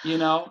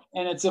 and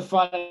it's a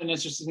fun and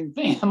interesting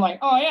thing. I'm like,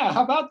 oh yeah,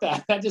 how about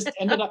that? That just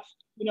ended up,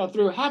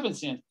 through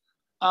happenstance.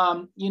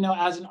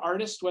 As an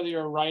artist, whether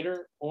you're a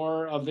writer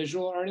or a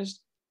visual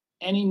artist,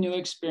 any new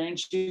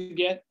experience you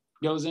get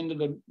goes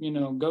into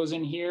goes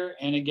in here,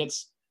 and it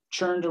gets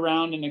churned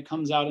around and it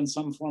comes out in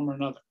some form or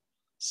another.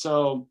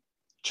 So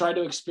try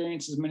to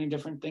experience as many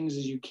different things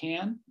as you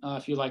can.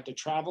 If you like to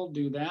travel,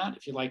 do that.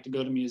 If you like to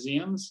go to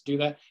museums, do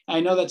that. And I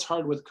know that's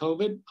hard with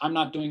COVID. I'm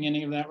not doing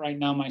any of that right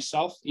now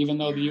myself, even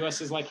though the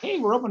US is like, hey,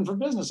 we're open for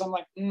business. I'm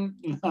like,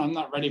 I'm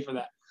not ready for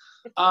that.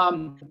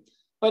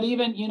 But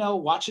even,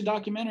 watch a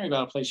documentary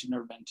about a place you've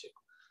never been to.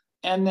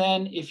 And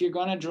then if you're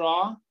going to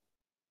draw.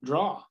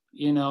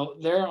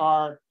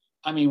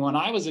 When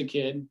I was a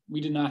kid,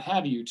 we did not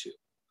have YouTube.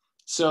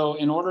 So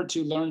in order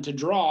to learn to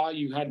draw,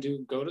 you had to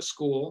go to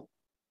school,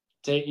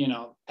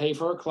 pay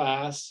for a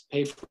class,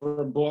 pay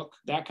for a book,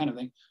 that kind of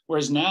thing.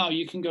 Whereas now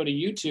you can go to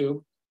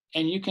YouTube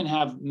and you can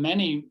have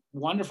many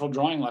wonderful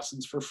drawing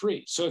lessons for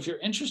free. So if you're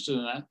interested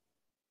in that,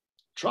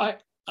 try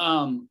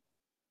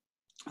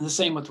the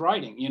same with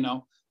writing.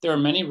 There are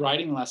many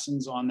writing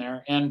lessons on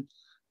there. And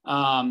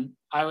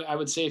I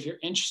would say if you're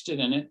interested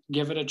in it,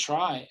 give it a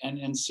try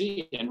and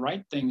see and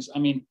write things.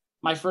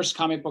 My first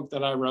comic book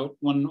that I wrote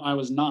when I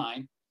was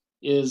 9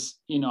 is,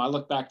 I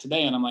look back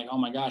today and I'm like, oh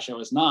my gosh, I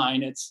was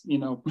 9. It's,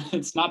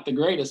 it's not the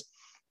greatest,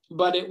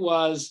 but it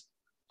was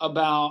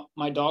about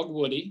my dog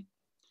Woody,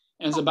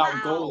 and it's about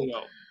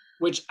Golio,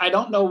 which I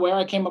don't know where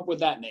I came up with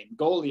that name.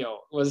 Golio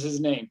was his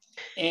name.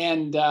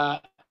 And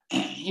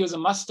he was a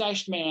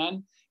mustached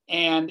man,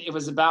 and it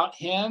was about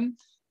him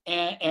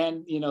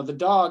and the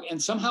dog.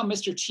 And somehow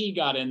Mr. T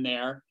got in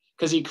there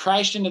because he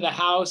crashed into the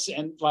house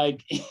and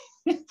like,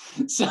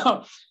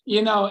 so,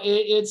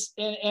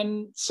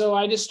 so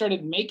I just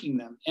started making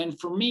them. And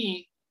for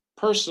me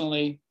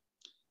personally,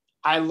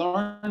 I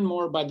learn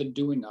more by the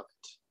doing of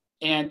it.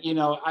 And,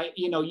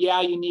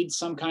 you need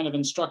some kind of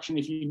instruction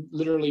if you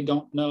literally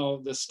don't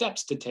know the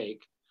steps to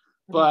take.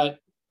 But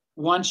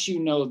once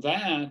you know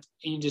that,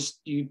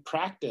 you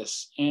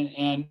practice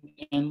and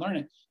learn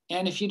it.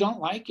 And if you don't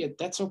like it,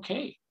 that's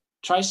okay.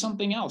 Try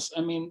something else.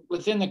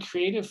 Within the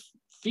creative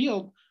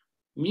field,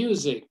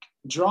 music,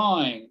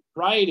 drawing,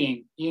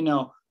 writing,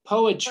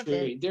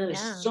 poetry, there are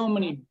so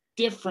many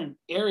different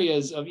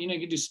areas of, you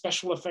could do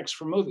special effects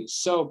for movies.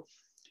 So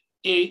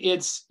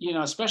it's,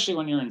 especially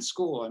when you're in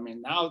school,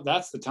 now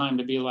that's the time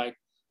to be like,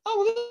 oh,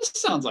 well, this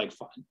sounds like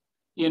fun,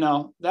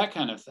 that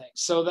kind of thing.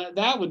 So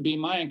that would be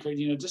my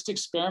encouragement, just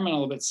experiment a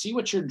little bit, see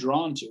what you're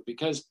drawn to.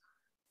 Because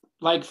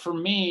like for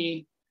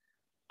me,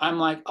 I'm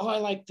like, oh, I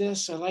like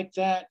this, I like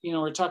that. You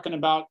know, we're talking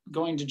about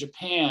going to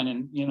Japan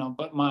and, you know,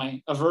 but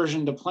my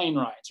aversion to plane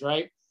rides,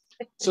 right?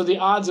 So the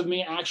odds of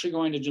me actually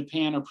going to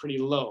Japan are pretty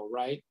low,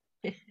 right?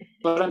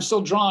 But I'm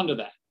still drawn to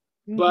that.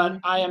 But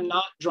I am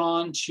not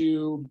drawn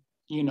to,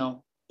 you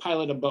know,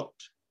 pilot a boat.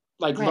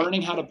 Like Right.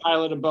 learning how to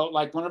pilot a boat.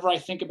 Like whenever I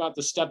think about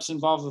the steps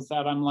involved with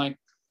that, I'm like,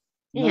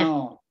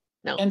 no.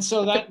 No. And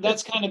so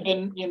that's kind of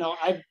been, you know,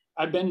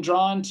 I've been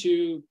drawn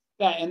to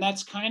that. And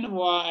that's kind of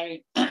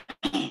why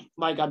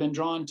like I've been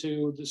drawn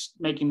to this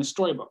making the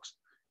storybooks.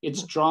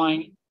 It's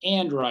drawing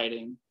and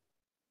writing.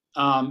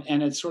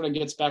 And it sort of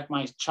gets back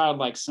my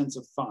childlike sense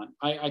of fun.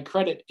 I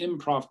credit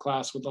improv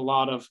class with a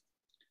lot of,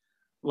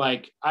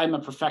 like, I'm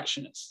a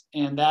perfectionist,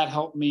 and that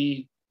helped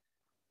me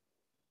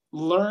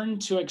learn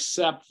to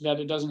accept that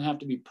it doesn't have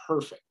to be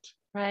perfect,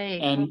 Right.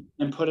 and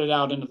put it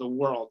out into the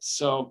world.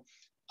 So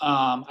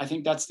I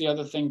think that's the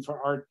other thing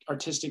for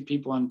artistic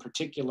people in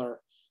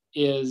particular,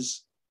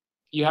 is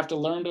you have to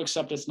learn to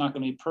accept it's not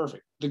going to be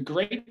perfect. The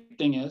great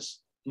thing is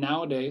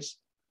nowadays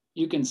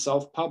you can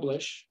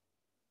self-publish,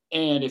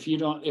 and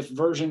if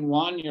version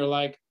 1 you're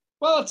like,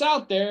 well, it's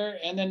out there,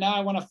 and then now I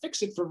want to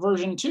fix it for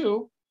version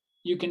 2,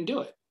 you can do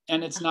it,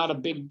 and it's not a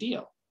big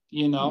deal,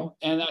 you know.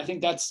 And I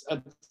think it's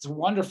a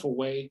wonderful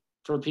way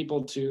for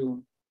people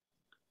to,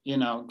 you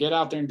know, get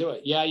out there and do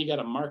it. Yeah, you got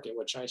to market,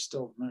 which I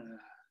still,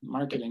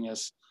 marketing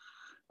is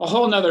a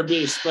whole nother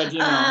beast, but you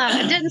know.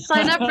 I didn't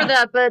sign up for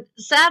that, but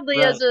sadly,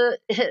 Right. as a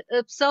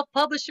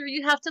self-publisher,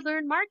 you have to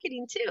learn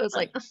marketing too. It's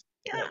Right. like,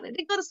 God, I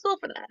didn't go to school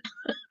for that.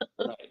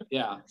 Right.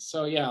 Yeah.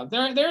 So yeah,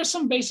 there are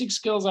some basic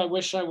skills I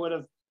wish I would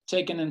have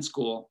taken in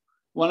school.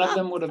 One of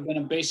them would have been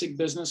a basic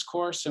business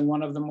course, and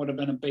one of them would have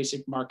been a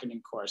basic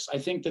marketing course. I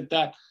think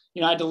that,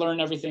 you know, I had to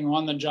learn everything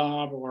on the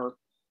job, or,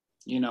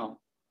 you know,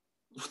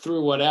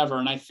 through whatever.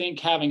 And I think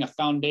having a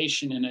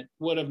foundation in it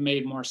would have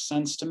made more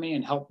sense to me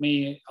and helped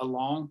me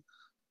along.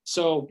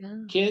 So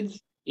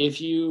kids, if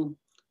you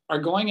are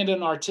going into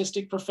an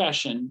artistic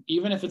profession,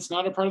 even if it's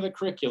not a part of the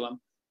curriculum,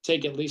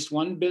 take at least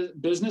one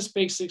business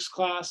basics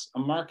class, a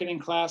marketing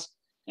class,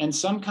 and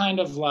some kind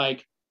of,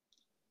 like,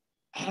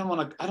 I don't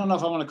know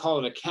if I want to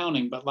call it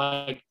accounting, but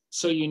like,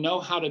 so you know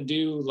how to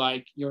do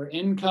like your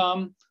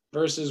income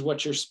versus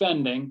what you're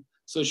spending,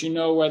 so that you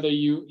know whether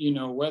you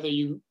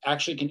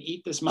actually can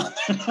eat this month.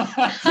 You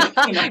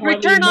know,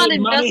 Return on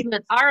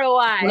investment, ROI,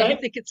 right? I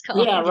think it's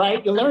called. Yeah,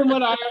 right. You learn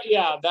what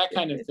that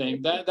kind of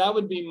thing. That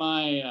would be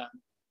my.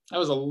 That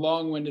was a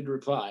long-winded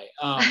reply.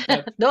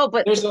 But no,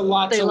 but there's a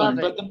lot to learn.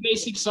 It. But the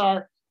basics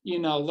are, you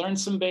know, learn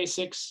some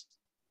basics,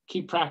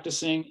 keep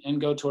practicing, and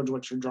go towards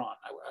what you're drawn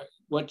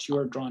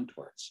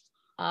towards.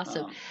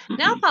 Awesome.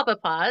 Now, Papa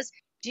Paws,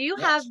 do you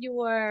Yes. have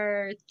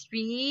your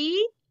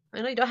 3?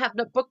 I know you don't have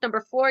book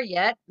number 4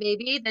 yet.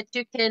 Maybe that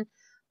you can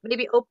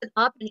maybe open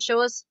up and show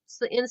us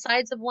the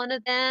insides of one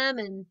of them,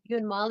 and you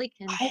and Molly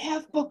can. I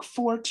have book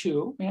 4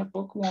 too. We have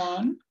book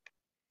 1.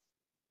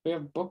 We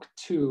have book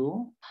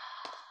 2.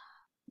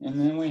 And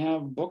then we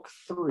have book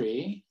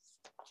 3.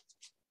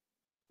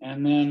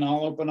 And then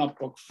I'll open up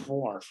book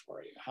 4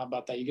 for you. How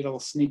about that? You get a little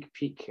sneak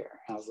peek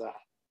here. How's that?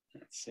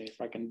 Let's see if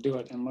I can do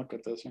it and look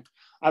at this.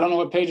 I don't know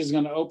what page is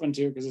going to open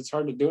to, because it's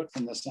hard to do it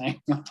from this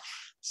angle.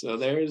 So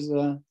there's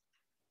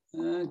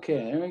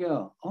okay, there we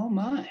go. Oh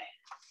my.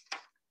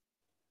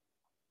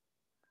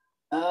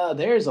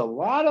 There's a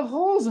lot of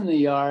holes in the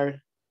yard.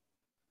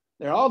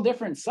 They're all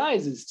different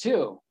sizes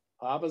too.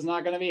 Papa's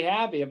not going to be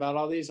happy about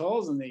all these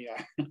holes in the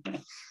yard.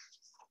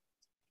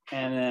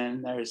 And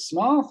then there's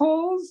small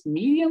holes,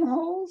 medium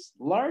holes,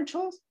 large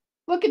holes.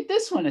 Look at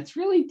this one, it's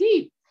really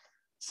deep.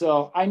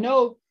 So I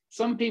know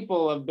some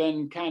people have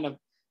been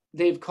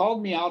they've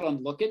called me out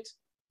on look it,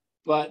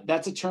 but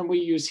that's a term we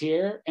use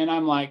here. And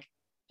I'm like,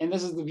 and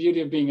this is the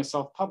beauty of being a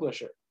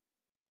self-publisher.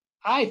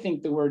 I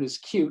think the word is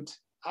cute.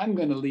 I'm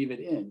going to leave it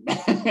in.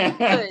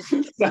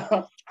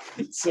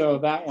 so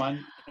that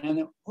one. And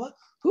then,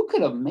 who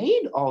could have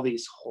made all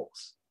these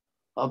holes?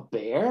 A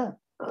bear?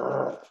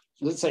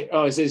 Let's say,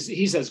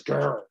 he says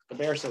grr. The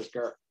bear says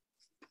grr.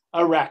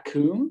 A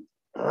raccoon?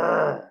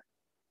 Grr.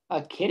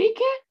 A kitty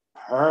cat?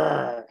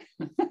 Grr.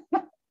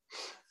 I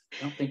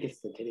don't think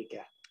it's the kitty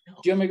cat. No.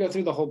 Do you want me to go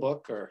through the whole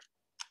book, or?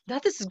 No,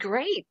 this is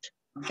great.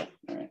 Okay,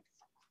 all right.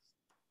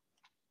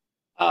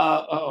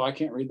 I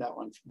can't read that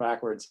one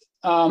backwards.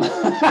 Let's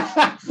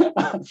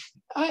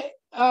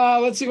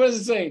see, what does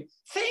it say?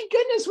 Thank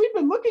goodness, we've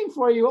been looking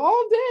for you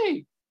all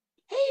day.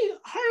 Hey,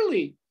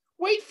 Harley,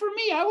 wait for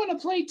me. I want to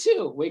play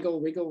too.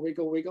 Wiggle, wiggle,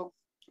 wiggle, wiggle.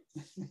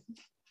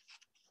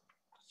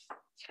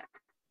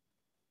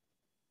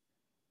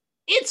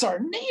 It's our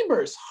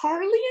neighbors,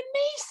 Harley and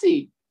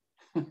Macy.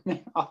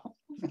 I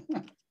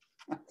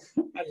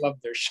love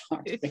their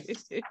shock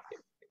face.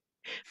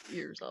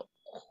 Ears up.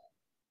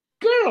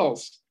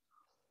 Girls,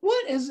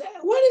 what has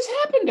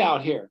happened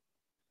out here?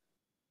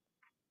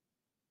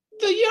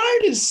 The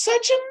yard is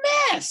such a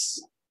mess.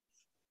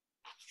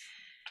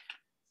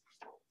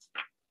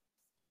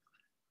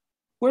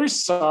 We're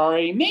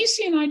sorry.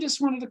 Macy and I just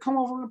wanted to come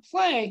over to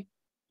play,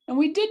 and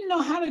we didn't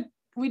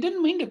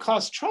mean to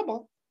cause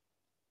trouble.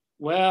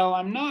 Well,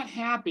 I'm not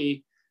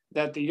happy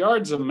that the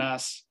yard's a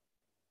mess,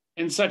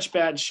 in such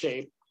bad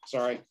shape.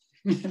 Sorry,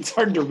 it's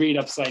hard to read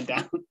upside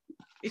down.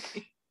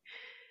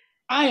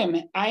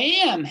 I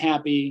am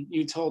happy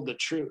you told the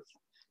truth.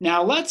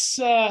 Now let's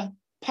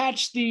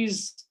patch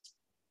these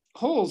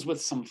holes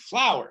with some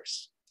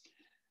flowers.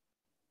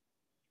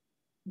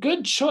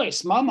 Good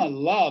choice. Mama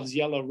loves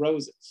yellow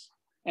roses.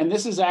 And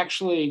this is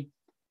actually,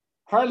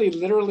 Harley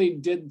literally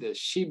did this.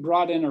 She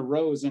brought in a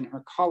rose in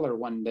her collar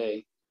one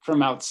day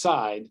from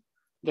outside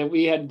that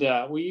we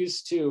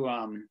used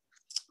to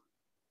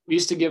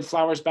give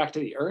flowers back to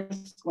the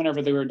earth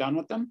whenever they were done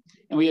with them.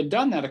 And we had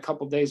done that a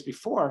couple days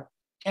before.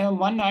 And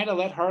one night I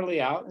let Harley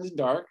out. It was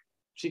dark.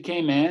 She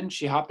came in,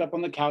 she hopped up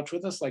on the couch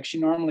with us like she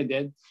normally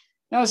did.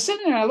 And I was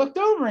sitting there, I looked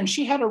over and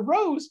she had a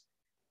rose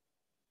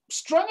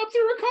strung up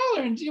through her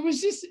collar. And it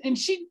was just, and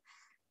she,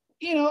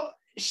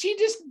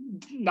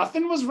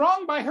 nothing was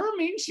wrong by her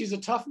means. She's a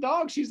tough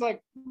dog. She's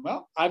like,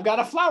 well, I've got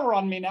a flower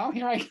on me now.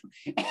 Here I go.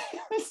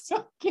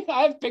 So cute.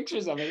 I have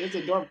pictures of it. It's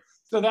adorable.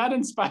 So that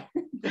inspired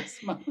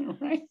this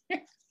moment right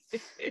here.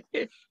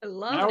 I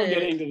love now it. We're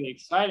getting to the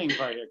exciting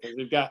part here because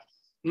we've got,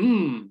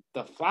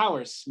 the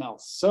flowers smell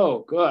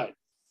so good.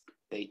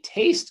 They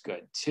taste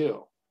good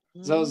too.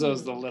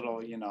 Zozo's the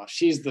little,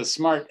 she's the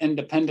smart,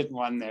 independent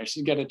one there.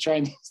 She's got to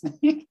try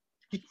these.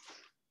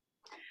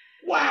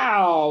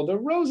 Wow, the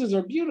roses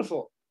are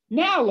beautiful.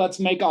 Now let's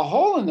make a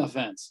hole in the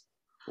fence.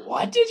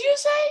 What did you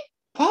say?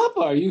 Papa,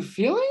 are you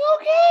feeling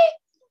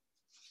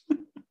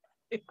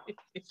okay?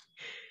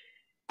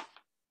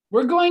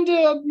 We're going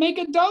to make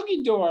a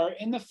doggy door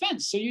in the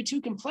fence so you two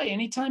can play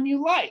anytime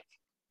you like.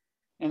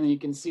 And then you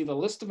can see the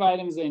list of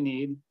items they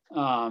need.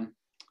 A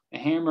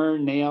hammer,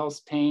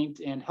 nails, paint,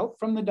 and help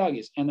from the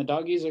doggies. And the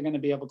doggies are going to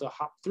be able to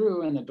hop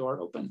through and the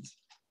door opens.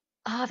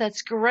 Oh,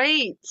 that's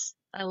great.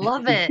 I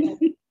love it.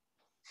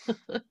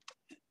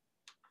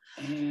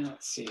 And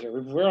let's see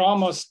here. We're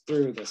almost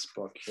through this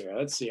book here.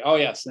 Let's see. Oh,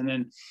 yes. And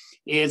then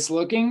it's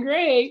looking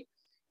great.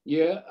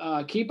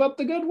 Keep up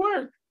the good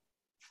work.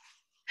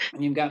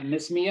 And you've got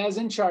Miss Mia's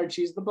in charge.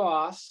 She's the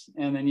boss.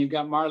 And then you've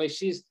got Marley.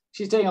 She's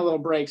taking a little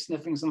break,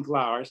 sniffing some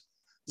flowers.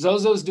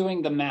 Zozo's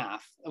doing the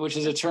math, which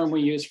is a term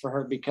we use for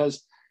her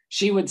because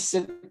she would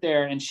sit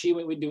there and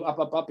we'd do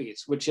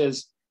uppies, which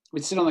is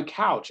we'd sit on the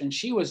couch. And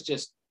she was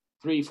just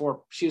she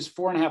was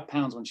 4.5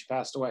 pounds when she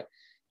passed away.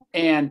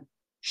 And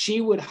she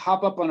would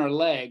hop up on her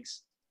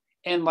legs.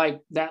 And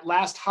like that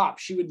last hop,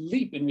 she would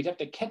leap and we'd have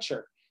to catch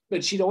her.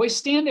 But she'd always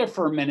stand there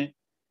for a minute.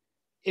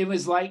 It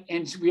was like,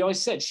 and we always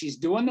said, she's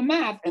doing the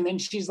math. And then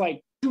she's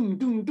like, doom,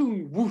 doom,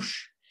 doom,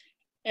 whoosh.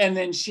 And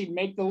then she'd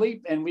make the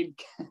leap and we'd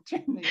catch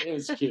her. It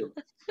was cute.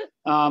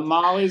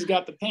 Molly's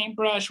got the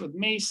paintbrush with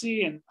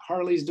Macy and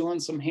Harley's doing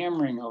some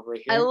hammering over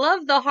here. I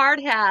love the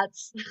hard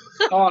hats.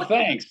 Oh,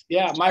 thanks.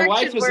 Yeah, my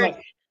wife is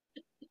like,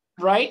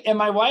 right? And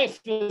my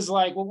wife is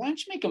like, well, why don't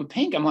you make them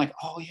pink? I'm like,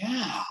 oh,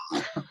 yeah.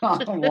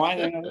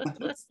 Why?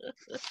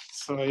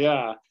 So,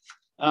 yeah.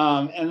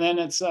 And then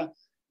it's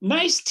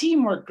nice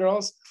teamwork,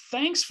 girls.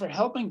 Thanks for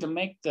helping to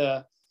make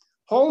the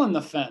hole in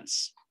the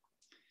fence.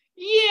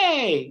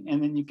 Yay!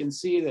 And then you can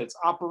see that it's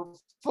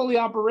fully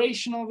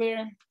operational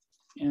there.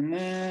 And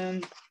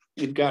then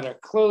we've got our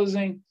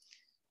closing.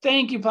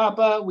 Thank you,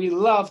 Papa. We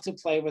love to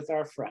play with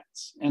our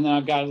friends. And then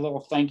I've got a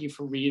little thank you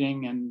for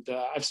reading. And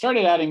I've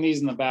started adding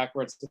these in the back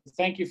where it's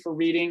thank you for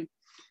reading.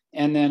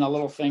 And then a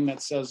little thing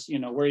that says,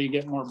 where you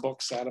get more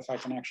books at, if I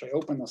can actually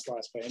open this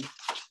last page.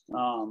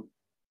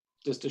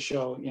 Just to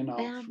show,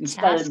 Fantastic.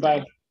 Inspired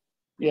by,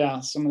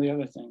 some of the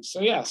other things.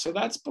 So, so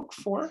that's book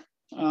 4.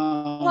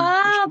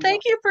 Wow,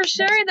 thank you for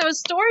sharing. That was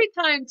story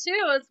time too.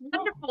 It's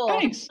wonderful.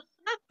 Thanks.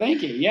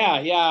 Thank you. Yeah.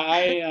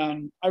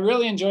 I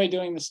really enjoy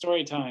doing the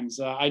story times.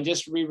 I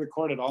just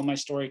re-recorded all my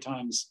story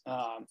times,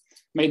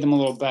 made them a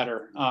little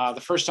better.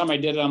 The first time I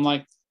did it, I'm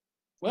like,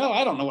 well,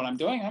 I don't know what I'm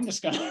doing. I'm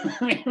just gonna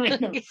read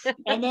them.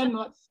 And then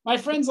my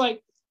friend's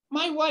like,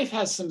 my wife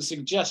has some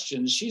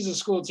suggestions. She's a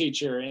school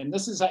teacher, and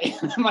this is how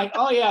I'm like,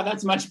 oh yeah,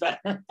 that's much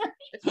better.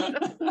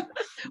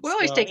 We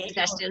always take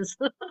suggestions.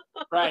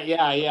 Right.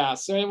 Yeah.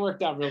 So it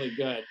worked out really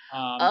good.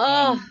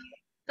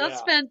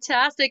 That's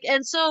fantastic.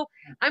 And so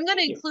I'm going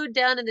to include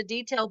down in the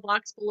detail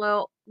box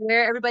below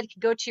where everybody can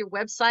go to your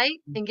website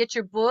and get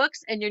your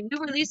books. And your new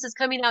release is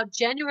coming out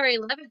January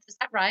 11th. Is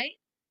that right?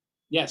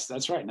 Yes,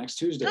 that's right. Next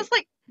Tuesday. That's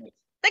like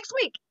next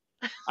week.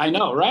 I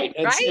know, right?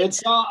 Right?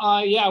 It's we're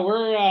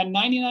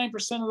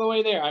 99% of the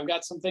way there. I've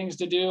got some things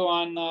to do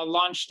on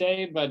launch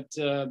day, but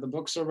the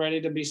books are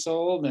ready to be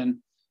sold, and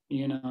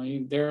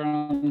they're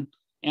on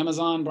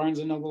Amazon, Barnes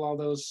and Noble, all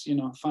those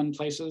fun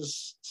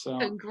places. So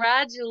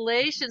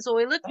congratulations! Well,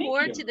 we look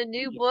forward to the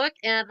new book,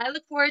 and I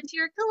look forward to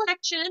your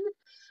collection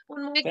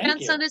when my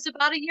grandson is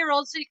about a year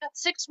old. So you got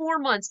 6 more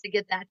months to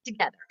get that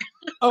together.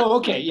 Oh,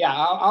 okay. Yeah,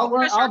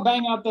 I'll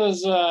bang out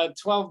those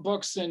 12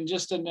 books in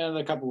just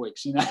another couple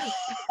weeks.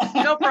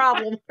 No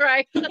problem,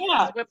 right?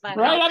 Yeah,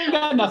 right. I've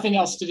got nothing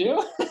else to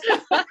do.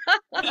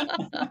 And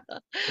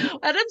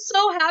I'm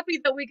so happy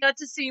that we got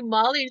to see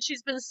Molly, and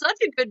she's been such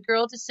a good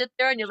girl to sit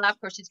there on your lap.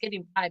 Of course, she's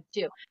getting bribed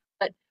too,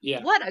 but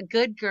what a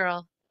good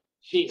girl.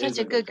 She Such is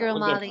a a good good girl. girl,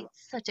 We'll get Molly. her.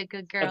 Such a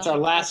good That's girl. our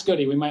last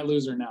goodie. We might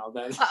lose her now.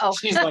 That Uh-oh.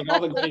 she's like all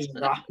the goodies are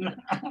gone.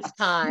 It's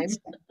time.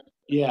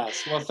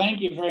 Yes. Well, thank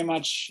you very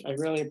much. I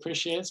really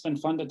appreciate it. It's been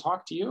fun to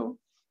talk to you.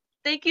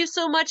 Thank you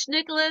so much,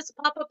 Nicholas,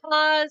 Papa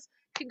Paws. Yeah.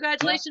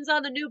 Congratulations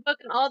on the new book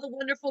and all the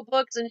wonderful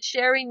books and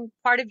sharing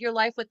part of your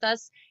life with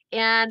us.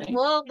 And Thank,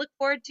 we'll look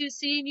forward to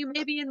seeing you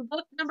maybe in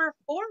book number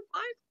 4 or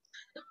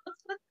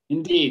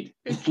indeed.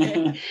 5.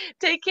 Okay.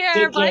 Take care.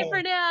 Take Bye care.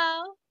 for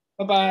now.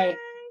 Bye bye.